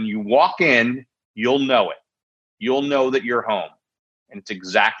you walk in, you'll know it. You'll know that you're home. And it's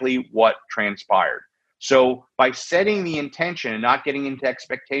exactly what transpired. So by setting the intention and not getting into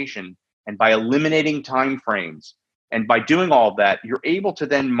expectation, and by eliminating time frames, and by doing all of that, you're able to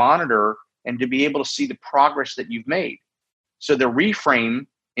then monitor and to be able to see the progress that you've made. So the reframe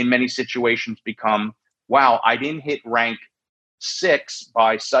in many situations become, wow, I didn't hit rank 6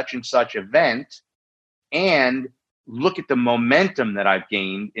 by such and such event, and look at the momentum that I've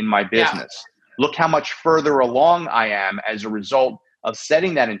gained in my business. Yeah. Look how much further along I am as a result of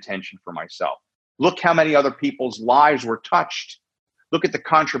setting that intention for myself. Look how many other people's lives were touched. Look at the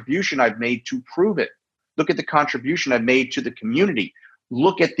contribution I've made to Prove It. Look at the contribution I've made to the community.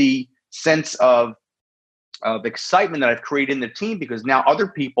 Look at the sense of excitement that I've created in the team, because now other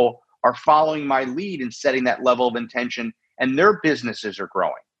people are following my lead and setting that level of intention, and their businesses are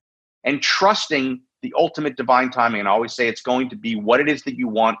growing. And trusting the ultimate divine timing. And I always say it's going to be what it is that you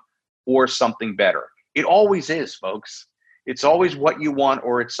want or something better. It always is, folks. It's always what you want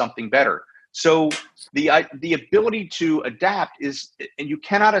or it's something better. So the ability to adapt is, and you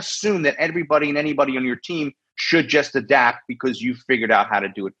cannot assume that everybody and anybody on your team should just adapt because you figured out how to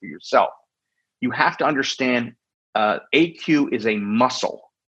do it for yourself. You have to understand AQ is a muscle.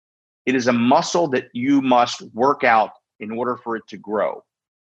 It is a muscle that you must work out in order for it to grow.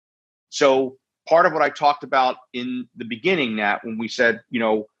 So part of what I talked about in the beginning, Nat, when we said,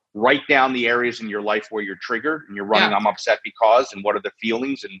 write down the areas in your life where you're triggered and you're running, I'm upset because, and what are the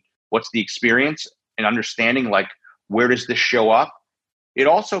feelings and what's the experience, and understanding, like, where does this show up? It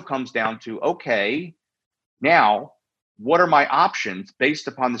also comes down to, okay, now what are my options based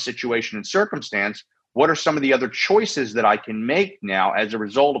upon the situation and circumstance? What are some of the other choices that I can make now as a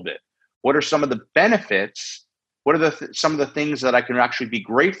result of it? What are some of the benefits? What are some of the things that I can actually be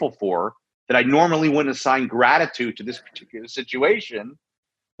grateful for that I normally wouldn't assign gratitude to this particular situation?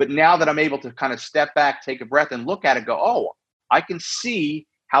 But now that I'm able to kind of step back, take a breath, and look at it, go, oh, I can see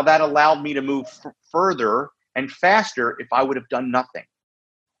how that allowed me to move further and faster if I would have done nothing.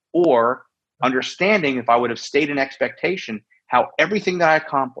 Or understanding, if I would have stayed in expectation, how everything that I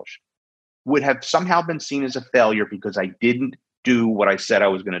accomplished would have somehow been seen as a failure because I didn't do what I said I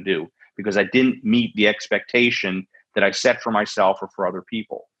was going to do because I didn't meet the expectation that I set for myself or for other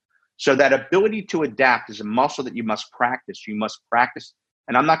people. So that ability to adapt is a muscle that you must practice. You must practice,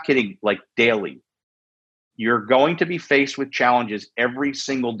 and I'm not kidding, like daily. You're going to be faced with challenges every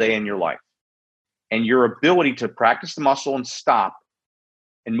single day in your life. And your ability to practice the muscle and stop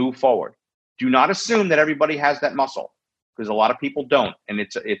and move forward. Do not assume that everybody has that muscle, because a lot of people don't. And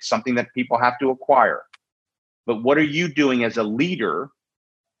it's something that people have to acquire. But what are you doing as a leader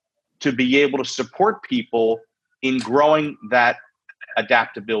to be able to support people in growing that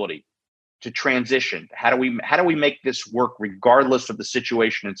adaptability, to transition? How do we make this work regardless of the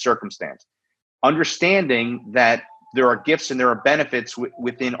situation and circumstance? Understanding that there are gifts and there are benefits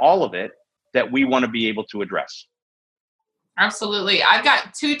within all of it that we want to be able to address. Absolutely. I've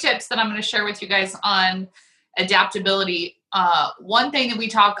got 2 tips that I'm going to share with you guys on adaptability. One thing that we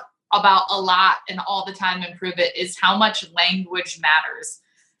talk about a lot and all the time in Prove It is how much language matters.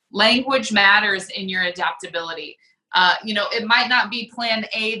 Language matters in your adaptability. It might not be plan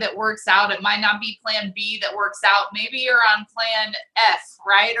A that works out. It might not be plan B that works out. Maybe you're on plan F,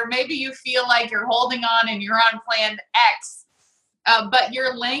 right? Or maybe you feel like you're holding on and you're on plan X. But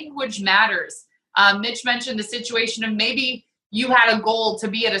your language matters. Mitch mentioned the situation of maybe you had a goal to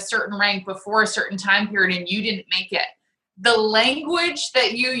be at a certain rank before a certain time period and you didn't make it. The language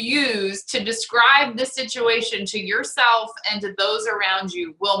that you use to describe the situation to yourself and to those around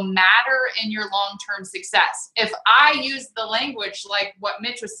you will matter in your long-term success. If I use the language like what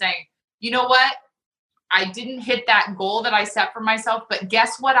Mitch was saying, you know what? I didn't hit that goal that I set for myself, but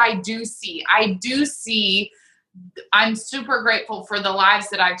guess what I do see? I'm super grateful for the lives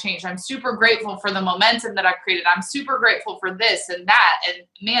that I've changed. I'm super grateful for the momentum that I've created. I'm super grateful for this and that. And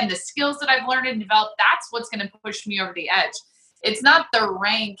man, the skills that I've learned and developed, that's what's going to push me over the edge. It's not the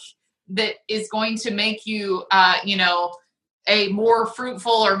rank that is going to make you, a more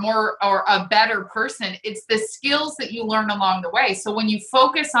fruitful or a better person. It's the skills that you learn along the way. So when you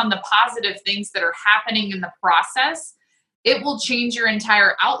focus on the positive things that are happening in the process, it will change your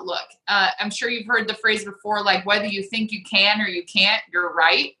entire outlook. I'm sure you've heard the phrase before, like whether you think you can or you can't, you're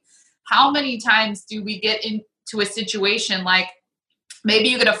right. How many times do we get into a situation like maybe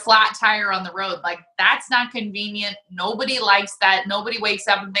you get a flat tire on the road? Like that's not convenient. Nobody likes that. Nobody wakes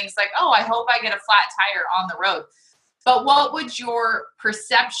up and thinks like, oh, I hope I get a flat tire on the road. But what would your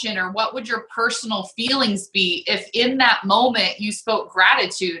perception or what would your personal feelings be if in that moment you spoke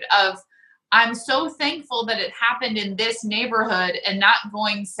gratitude of, I'm so thankful that it happened in this neighborhood and not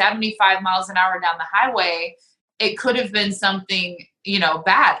going 75 miles an hour down the highway. It could have been something,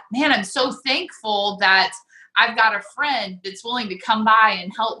 bad. Man, I'm so thankful that I've got a friend that's willing to come by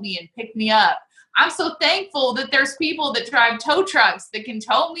and help me and pick me up. I'm so thankful that there's people that drive tow trucks that can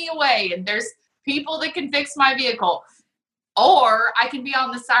tow me away, and there's people that can fix my vehicle. Or I can be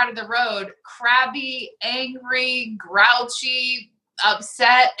on the side of the road, crabby, angry, grouchy,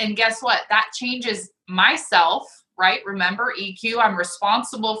 upset. And guess what? That changes myself, right? Remember EQ, I'm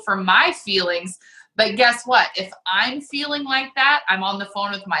responsible for my feelings. But guess what? If I'm feeling like that, I'm on the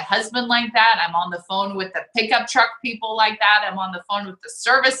phone with my husband like that. I'm on the phone with the pickup truck people like that. I'm on the phone with the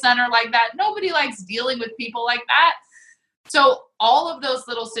service center like that. Nobody likes dealing with people like that. So all of those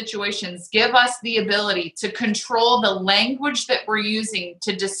little situations give us the ability to control the language that we're using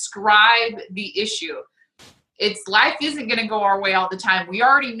to describe the issue. Life isn't going to go our way all the time. We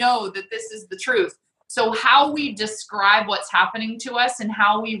already know that this is the truth. So how we describe what's happening to us and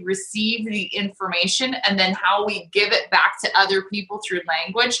how we receive the information and then how we give it back to other people through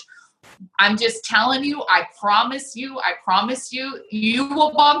language. I'm just telling you, I promise you, you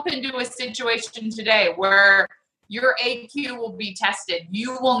will bump into a situation today where your AQ will be tested.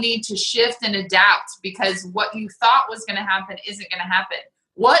 You will need to shift and adapt because what you thought was going to happen isn't going to happen.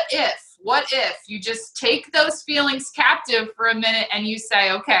 What if you just take those feelings captive for a minute and you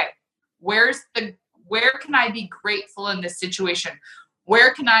say, okay, where can I be grateful in this situation?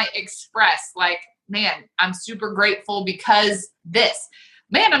 Where can I express like, man, I'm super grateful because this.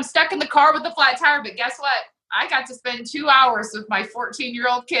 Man, I'm stuck in the car with a flat tire, but guess what? I got to spend 2 hours with my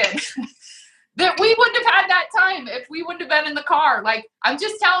 14-year-old kid. That we wouldn't have had that time if we wouldn't have been in the car. Like, I'm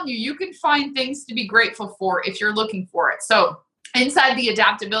just telling you, you can find things to be grateful for if you're looking for it. So inside the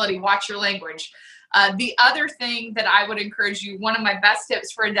adaptability, watch your language. The other thing that I would encourage you, one of my best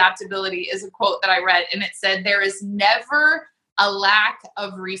tips for adaptability is a quote that I read, and it said, there is never a lack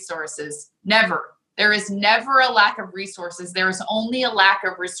of resources. Never. There is never a lack of resources. There is only a lack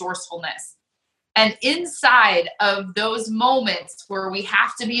of resourcefulness. And inside of those moments where we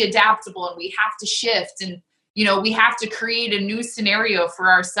have to be adaptable and we have to shift and, we have to create a new scenario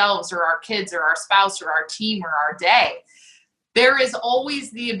for ourselves or our kids or our spouse or our team or our day, there is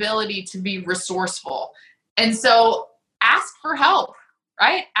always the ability to be resourceful. And so ask for help,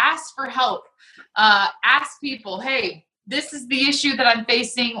 right? Ask for help. Ask people, hey, this is the issue that I'm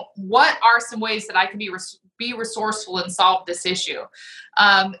facing. What are some ways that I can be resourceful and solve this issue?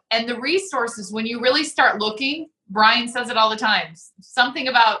 And the resources, when you really start looking, Brian says it all the time, something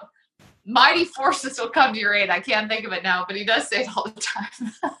about mighty forces will come to your aid. I can't think of it now, but he does say it all the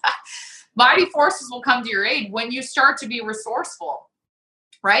time. Mighty forces will come to your aid when you start to be resourceful,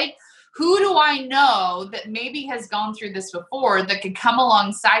 right? Who do I know that maybe has gone through this before that could come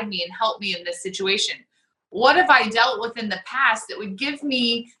alongside me and help me in this situation? What have I dealt with in the past that would give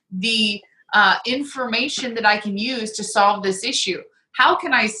me the information that I can use to solve this issue? How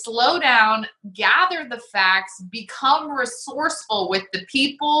can I slow down, gather the facts, become resourceful with the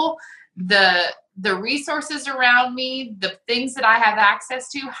people, the resources around me, the things that I have access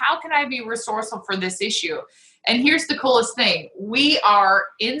to? How can I be resourceful for this issue? And here's the coolest thing. We are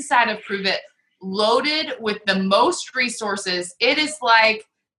inside of Prove It loaded with the most resources. It is like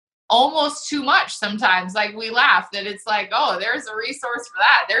almost too much sometimes. Like we laugh that it's like, oh, there's a resource for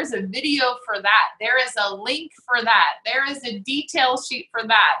that. There's a video for that. There is a link for that. There is a detail sheet for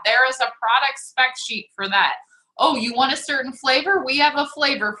that. There is a product spec sheet for that. Oh, you want a certain flavor? We have a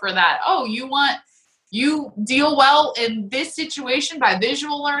flavor for that. Oh, you deal well in this situation by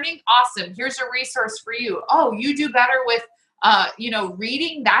visual learning? Awesome. Here's a resource for you. Oh, you do better with,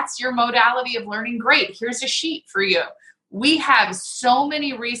 reading? That's your modality of learning. Great. Here's a sheet for you. We have so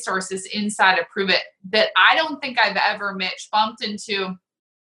many resources inside of Prove It that I don't think I've ever, Mitch, bumped into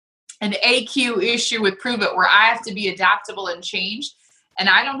an AQ issue with Prove It where I have to be adaptable and change, and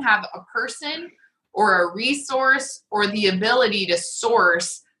I don't have a person or a resource or the ability to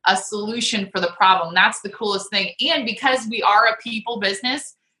source a solution for the problem. That's the coolest thing. And because we are a people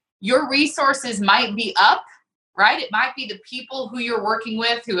business, your resources might be up, right? It might be the people who you're working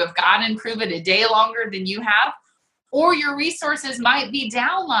with who have gotten Prove It a day longer than you have, or your resources might be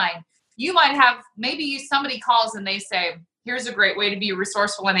downline. You might have, maybe somebody calls and they say, here's a great way to be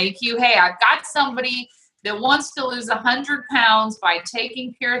resourceful in AQ. Hey, I've got somebody that wants to lose 100 pounds by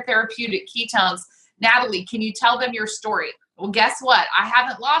taking pure therapeutic ketones. Natalie, can you tell them your story? Well, guess what? I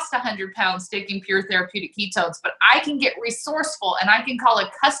haven't lost 100 pounds taking pure therapeutic ketones, but I can get resourceful and I can call a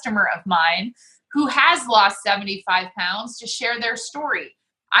customer of mine who has lost 75 pounds to share their story.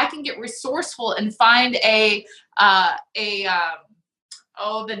 I can get resourceful and find the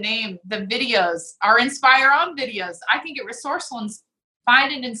videos, our Inspire On videos. I can get resourceful and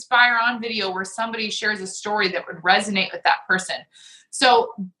find an Inspire On video where somebody shares a story that would resonate with that person.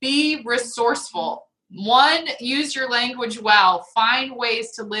 So be resourceful. One, use your language well. Find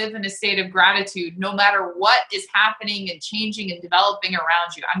ways to live in a state of gratitude no matter what is happening and changing and developing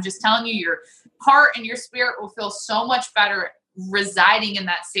around you. I'm just telling you, your heart and your spirit will feel so much better residing in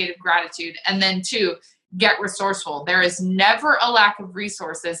that state of gratitude. And then two, get resourceful. There is never a lack of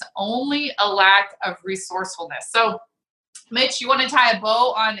resources, only a lack of resourcefulness. So Mitch, you want to tie a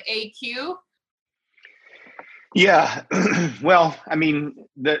bow on AQ? Yeah. Well, I mean,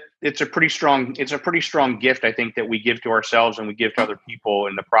 it's a pretty strong gift, I think, that we give to ourselves and we give to other people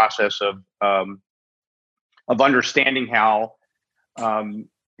in the process of understanding how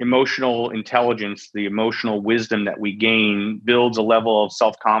emotional intelligence, the emotional wisdom that we gain, builds a level of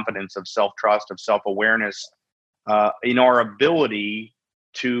self-confidence, of self-trust, of self-awareness in our ability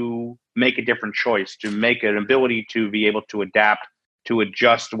to make a different choice, to make an ability to be able to adapt, to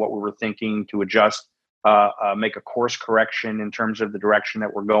adjust to what we were thinking, to adjust, make a course correction in terms of the direction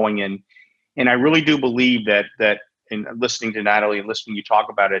that we're going in. And I really do believe that in listening to Natalie and listening you talk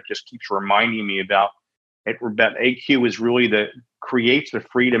about it, just keeps reminding me about it, that AQ is really creates the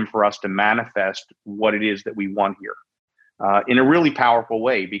freedom for us to manifest what it is that we want here in a really powerful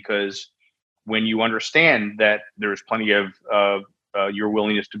way. Because when you understand that there's plenty of your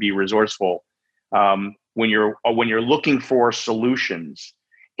willingness to be resourceful, when you're looking for solutions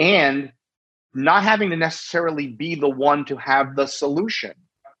and not having to necessarily be the one to have the solution.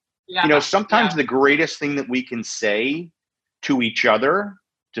 Yeah. Sometimes the greatest thing that we can say to each other,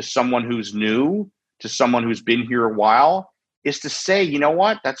 to someone who's new, to someone who's been here a while, is to say, you know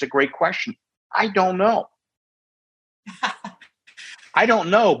what? That's a great question. I don't know. I don't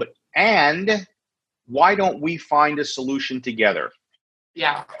know, and why don't we find a solution together?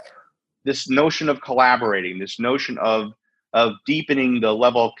 Yeah. This notion of collaborating, this notion of deepening the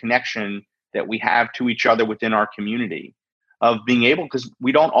level of connection that we have to each other within our community, of being able, because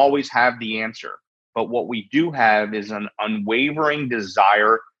we don't always have the answer, but what we do have is an unwavering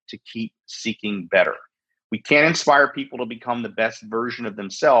desire to keep seeking better. We can't inspire people to become the best version of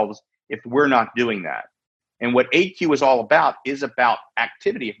themselves if we're not doing that. And what AQ is all about is about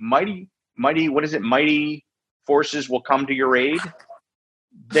activity. If mighty, what is it? Mighty forces will come to your aid.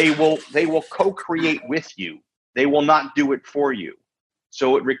 They will co-create with you. They will not do it for you.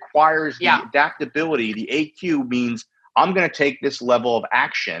 So it requires the adaptability. The AQ means I'm going to take this level of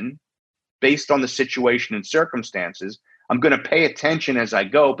action based on the situation and circumstances. I'm going to pay attention as I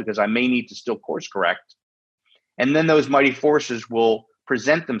go because I may need to still course correct. And then those mighty forces will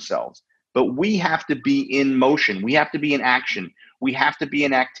present themselves. But we have to be in motion. We have to be in action. We have to be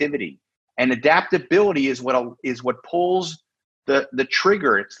in activity. And adaptability is what pulls the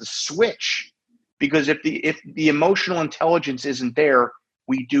trigger. It's the switch. Because if the emotional intelligence isn't there,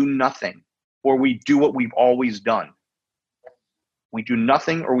 we do nothing, or we do what we've always done. We do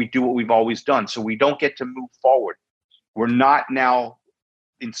nothing, or we do what we've always done. So we don't get to move forward. We're not now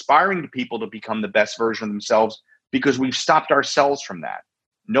inspiring people to become the best version of themselves because we've stopped ourselves from that.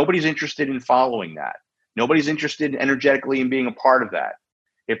 Nobody's interested in following that. Nobody's interested energetically in being a part of that.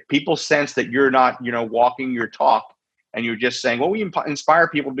 If people sense that you're not, walking your talk and you're just saying, well, we inspire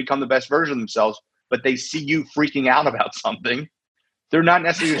people to become the best version of themselves, but they see you freaking out about something, they're not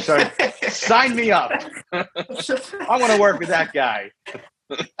necessarily saying, sign me up. I want to work with that guy.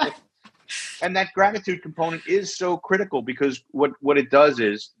 And that gratitude component is so critical because what it does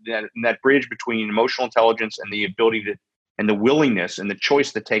is that bridge between emotional intelligence and the ability to, and the willingness and the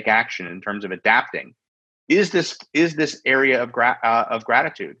choice to take action in terms of adapting is this area of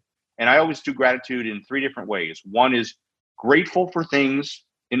gratitude. And I always do gratitude in three different ways. One is grateful for things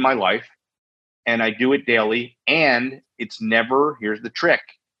in my life, and I do it daily. And it's never, here's the trick,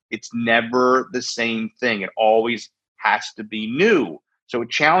 it's never the same thing. It always has to be new. So it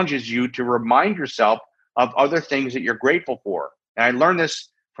challenges you to remind yourself of other things that you're grateful for. And I learned this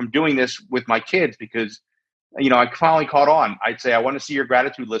from doing this with my kids because, I finally caught on. I'd say, I want to see your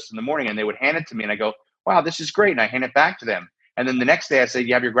gratitude list in the morning. And they would hand it to me. And I go, wow, this is great. And I hand it back to them. And then the next day I say, do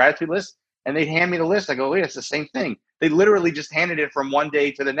you have your gratitude list? And they'd hand me the list. I go, wait, it's the same thing. They literally just handed it from one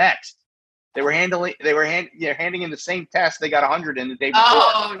day to the next. They were handing in the same test. They got 100 in the day before.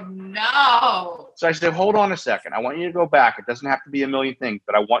 Oh, no. So I said, hold on a second. I want you to go back. It doesn't have to be a million things,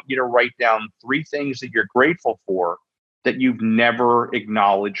 but I want you to write down 3 things that you're grateful for that you've never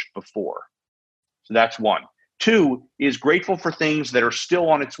acknowledged before. So that's 1. 2 is grateful for things that are still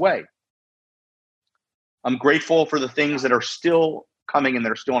on its way. I'm grateful for the things that are still coming and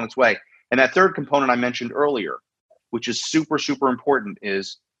that are still on its way. And that third component I mentioned earlier, which is super, super important,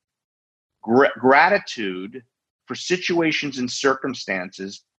 is gratitude for situations and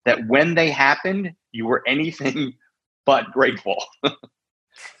circumstances that when they happened, you were anything but grateful.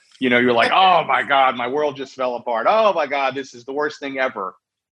 You're like, oh my God, my world just fell apart. Oh my God, this is the worst thing ever.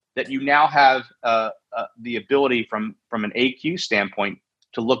 That you now have the ability from an AQ standpoint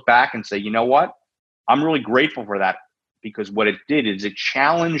to look back and say, you know what? I'm really grateful for that, because what it did is it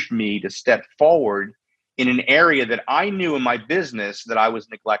challenged me to step forward in an area that I knew in my business that I was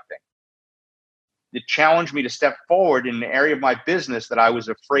neglecting. It challenged me to step forward in an area of my business that I was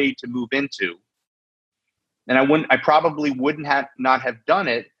afraid to move into. And I probably wouldn't not have done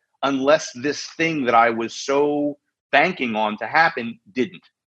it unless this thing that I was so banking on to happen didn't.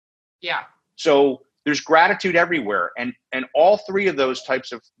 Yeah. So there's gratitude everywhere. And all 3 of those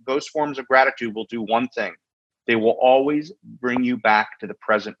forms of gratitude will do one thing. They will always bring you back to the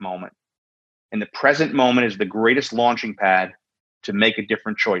present moment. And the present moment is the greatest launching pad to make a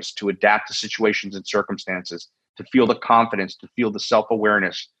different choice, to adapt to situations and circumstances, to feel the confidence, to feel the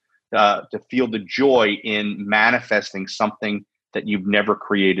self-awareness, to feel the joy in manifesting something that you've never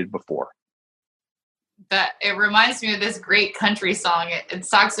created before. That it reminds me of this great country song. It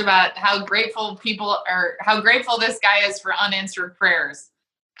talks about how grateful this guy is for unanswered prayers.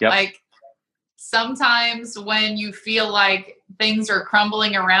 Yep. Like sometimes when you feel like things are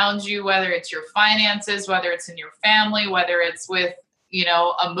crumbling around you, whether it's your finances, whether it's in your family, whether it's with,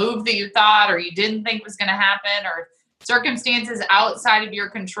 a move that you thought or you didn't think was going to happen, or circumstances outside of your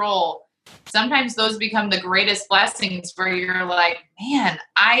control, sometimes those become the greatest blessings where you're like, man,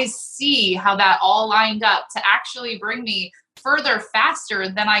 I see how that all lined up to actually bring me further faster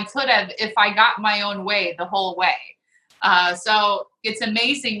than I could have if I got my own way the whole way. So it's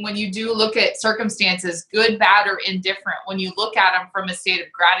amazing when you do look at circumstances, good, bad, or indifferent, when you look at them from a state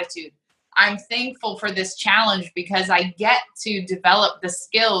of gratitude. I'm thankful for this challenge because I get to develop the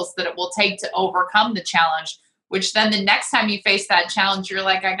skills that it will take to overcome the challenge, which then the next time you face that challenge, you're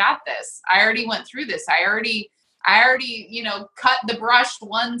like, I got this. I already went through this. I already, cut the brush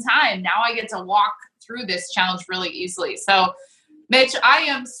one time. Now I get to walk through this challenge really easily. So Mitch, I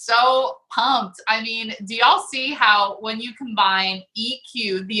am so pumped. I mean, do y'all see how when you combine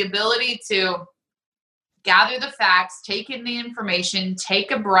EQ, the ability to gather the facts, take in the information,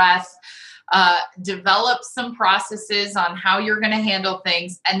 take a breath, develop some processes on how you're going to handle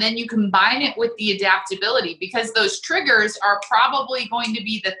things, and then you combine it with the adaptability, because those triggers are probably going to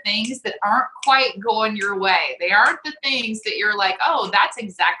be the things that aren't quite going your way. They aren't the things that you're like, oh, that's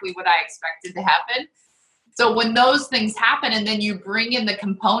exactly what I expected to happen. So when those things happen, and then you bring in the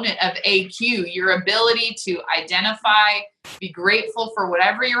component of AQ, your ability to identify, be grateful for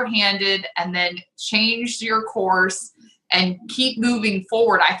whatever you're handed, and then change your course and keep moving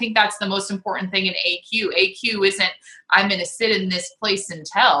forward. I think that's the most important thing in AQ. AQ isn't, I'm going to sit in this place and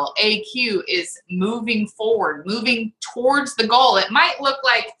tell. AQ is moving forward, moving towards the goal. It might look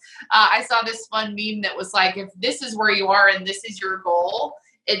like, I saw this fun meme that was like, if this is where you are and this is your goal,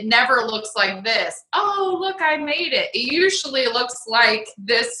 it never looks like this. Oh, look, I made it. It usually looks like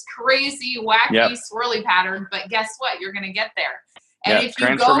this crazy, wacky, swirly pattern, but guess what? You're going to get there. And if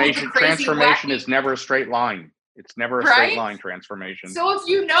you go with the crazy, transformation wacky, is never a straight line. It's never a straight line transformation. So if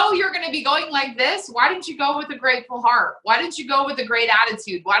you know you're going to be going like this, why didn't you go with a grateful heart? Why didn't you go with a great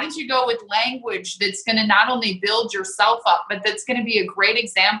attitude? Why didn't you go with language that's going to not only build yourself up, but that's going to be a great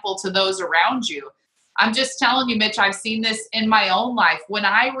example to those around you? I'm just telling you, Mitch, I've seen this in my own life. When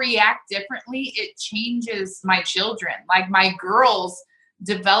I react differently, it changes my children. Like, my girls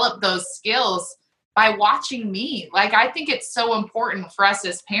develop those skills by watching me. Like, I think it's so important for us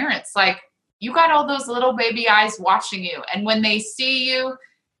as parents. Like, you got all those little baby eyes watching you. And when they see you,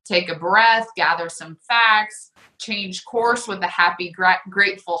 take a breath, gather some facts, change course with a happy,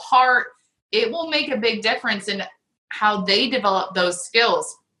 grateful heart. It will make a big difference in how they develop those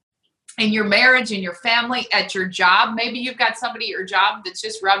skills. In your marriage, in your family, at your job, maybe you've got somebody at your job that's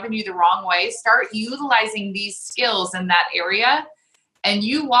just rubbing you the wrong way. Start utilizing these skills in that area, and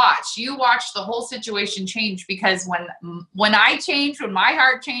you watch the whole situation change. Because when I change, when my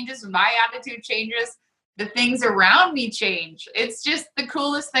heart changes, when my attitude changes, the things around me change. It's just the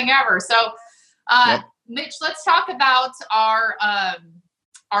coolest thing ever. So, Mitch, let's talk about our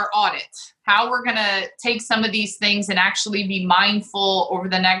audit, how we're going to take some of these things and actually be mindful over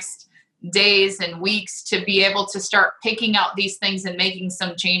the next days and weeks to be able to start picking out these things and making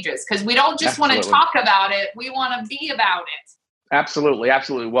some changes. Because we don't just want to talk about it, we want to be about it. Absolutely.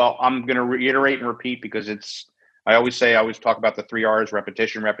 Well, I'm going to reiterate and repeat, because I always talk about the 3 R's: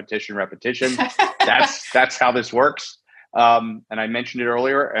 repetition, repetition, repetition. That's how this works. And I mentioned it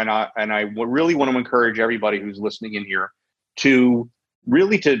earlier, and I really want to encourage everybody who's listening in here to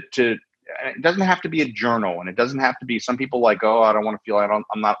really to it doesn't have to be a journal, and it doesn't have to be, some people like, oh, I don't want to feel, I'm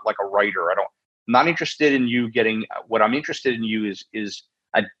not like a writer. I'm not interested in you getting, what I'm interested in you is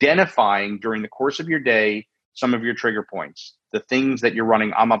identifying during the course of your day some of your trigger points, the things that you're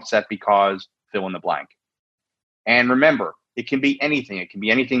running. I'm upset because fill in the blank. And remember, it can be anything. It can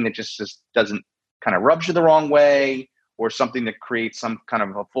be anything that just doesn't kind of rubs you the wrong way, or something that creates some kind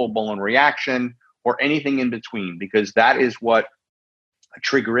of a full-blown reaction, or anything in between, because that is what a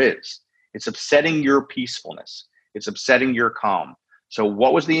trigger is. It's upsetting your peacefulness. It's upsetting your calm. So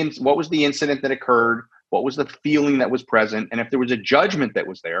what was the incident that occurred? What was the feeling that was present? And if there was a judgment that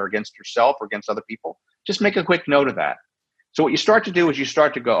was there against yourself or against other people, just make a quick note of that. So what you start to do is you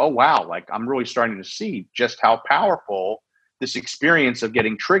start to go, oh, wow, like, I'm really starting to see just how powerful this experience of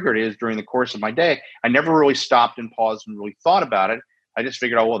getting triggered is during the course of my day. I never really stopped and paused and really thought about it. I just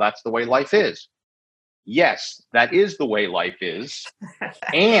figured, oh, well, that's the way life is. Yes, that is the way life is.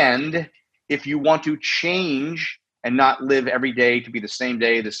 And if you want to change and not live every day to be the same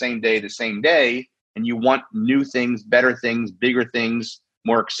day, the same day, the same day, and you want new things, better things, bigger things,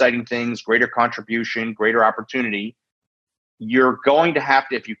 more exciting things, greater contribution, greater opportunity, you're going to have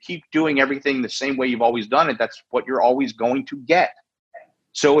to, if you keep doing everything the same way you've always done it, that's what you're always going to get.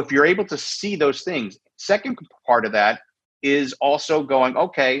 So if you're able to see those things, second part of that is also going,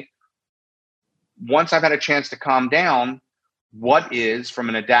 okay, once I've had a chance to calm down, what is, from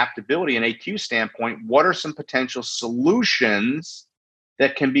an adaptability and AQ standpoint, what are some potential solutions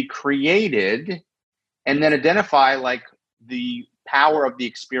that can be created, and then identify like the power of the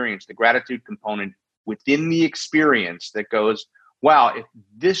experience, the gratitude component within the experience that goes, wow, if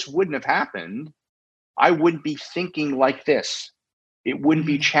this wouldn't have happened, I wouldn't be thinking like this. It wouldn't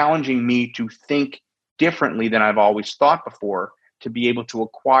be challenging me to think differently than I've always thought before, to be able to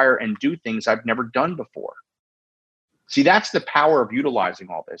acquire and do things I've never done before. See, that's the power of utilizing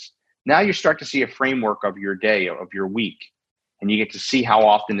all this. Now you start to see a framework of your day, of your week, and you get to see how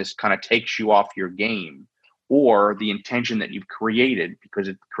often this kind of takes you off your game, or the intention that you've created, because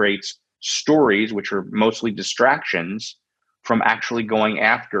it creates stories, which are mostly distractions, from actually going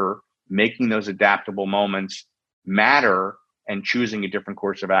after making those adaptable moments matter and choosing a different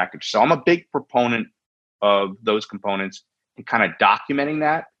course of action. So I'm a big proponent of those components and kind of documenting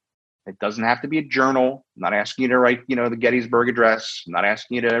that. It doesn't have to be a journal. I'm not asking you to write, the Gettysburg Address. I'm not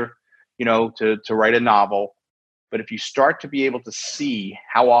asking you to, to write a novel. But if you start to be able to see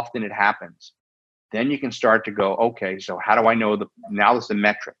how often it happens, then you can start to go, okay, so how do I know now this is the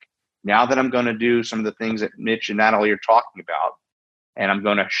metric. Now that I'm going to do some of the things that Mitch and Natalie are talking about, and I'm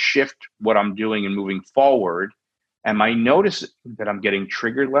going to shift what I'm doing and moving forward, am I noticing that I'm getting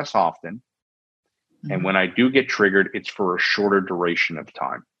triggered less often? Mm-hmm. And when I do get triggered, it's for a shorter duration of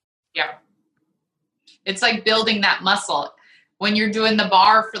time. Yeah. It's like building that muscle. When you're doing the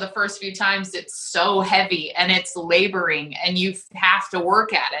bar for the first few times, it's so heavy and it's laboring and you have to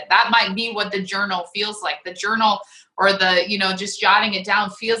work at it. That might be what the journal feels like. The journal or the, just jotting it down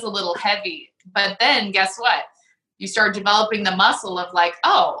feels a little heavy. But then guess what? You start developing the muscle of like,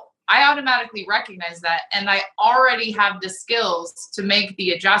 oh, I automatically recognize that. And I already have the skills to make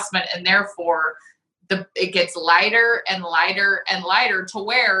the adjustment. And therefore it gets lighter and lighter and lighter to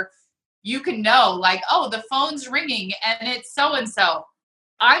where you can know like, oh, the phone's ringing and it's so-and-so.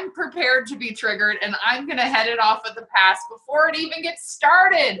 I'm prepared to be triggered and I'm going to head it off at the pass before it even gets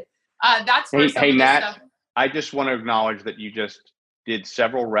started. That's where Hey, Nat, I just want to acknowledge that you just did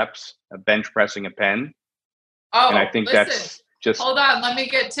several reps of bench pressing a pen. Oh, and I think that's just... Hold on, let me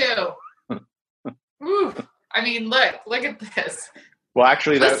get two. Ooh, I mean, look at this. Well,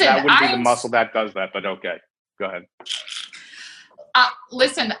 actually, that wouldn't be the muscle that does that, but okay. Go ahead.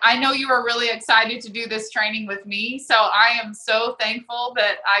 Listen, I know you are really excited to do this training with me, so I am so thankful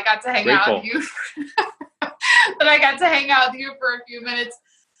that I got to hang out with you. That I got to hang out with you for a few minutes.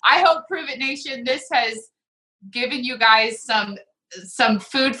 I hope Prove It Nation, this has given you guys some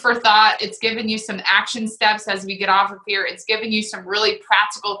food for thought. It's given you some action steps as we get off of here. It's given you some really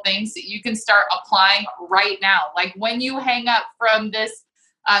practical things that you can start applying right now. Like when you hang up from this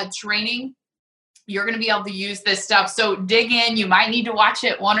training, you're going to be able to use this stuff. So dig in. You might need to watch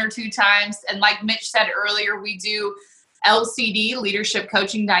it 1 or 2 times. And like Mitch said earlier, we do LCD, Leadership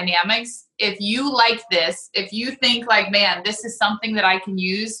Coaching Dynamics. If you like this, if you think like, man, this is something that I can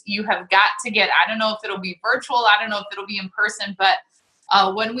use, you have got to get, I don't know if it'll be virtual, I don't know if it'll be in person, but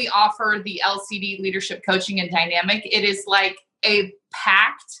when we offer the LCD Leadership Coaching and Dynamic, it is like a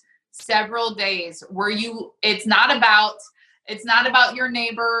packed several days where it's not about your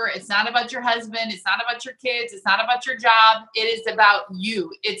neighbor. It's not about your husband. It's not about your kids. It's not about your job. It is about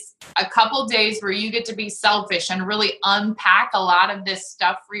you. It's a couple days where you get to be selfish and really unpack a lot of this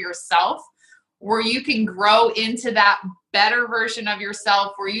stuff for yourself, where you can grow into that better version of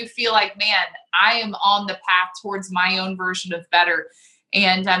yourself, where you feel like, man, I am on the path towards my own version of better.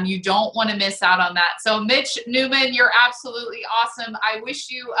 And you don't want to miss out on that. So Mitch Newman, you're absolutely awesome. I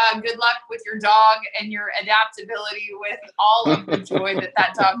wish you good luck with your dog and your adaptability with all of the joy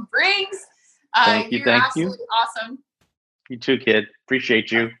that dog brings. Thank you. Thank you. Awesome. You too, kid.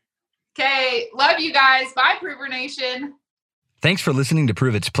 Appreciate you. Okay. Love you guys. Bye, Prover Nation. Thanks for listening to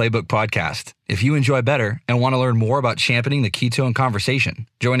Prove It's Playbook podcast. If you enjoy better and want to learn more about championing the ketone conversation,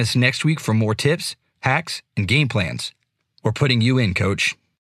 join us next week for more tips, hacks, and game plans. We're putting you in, coach.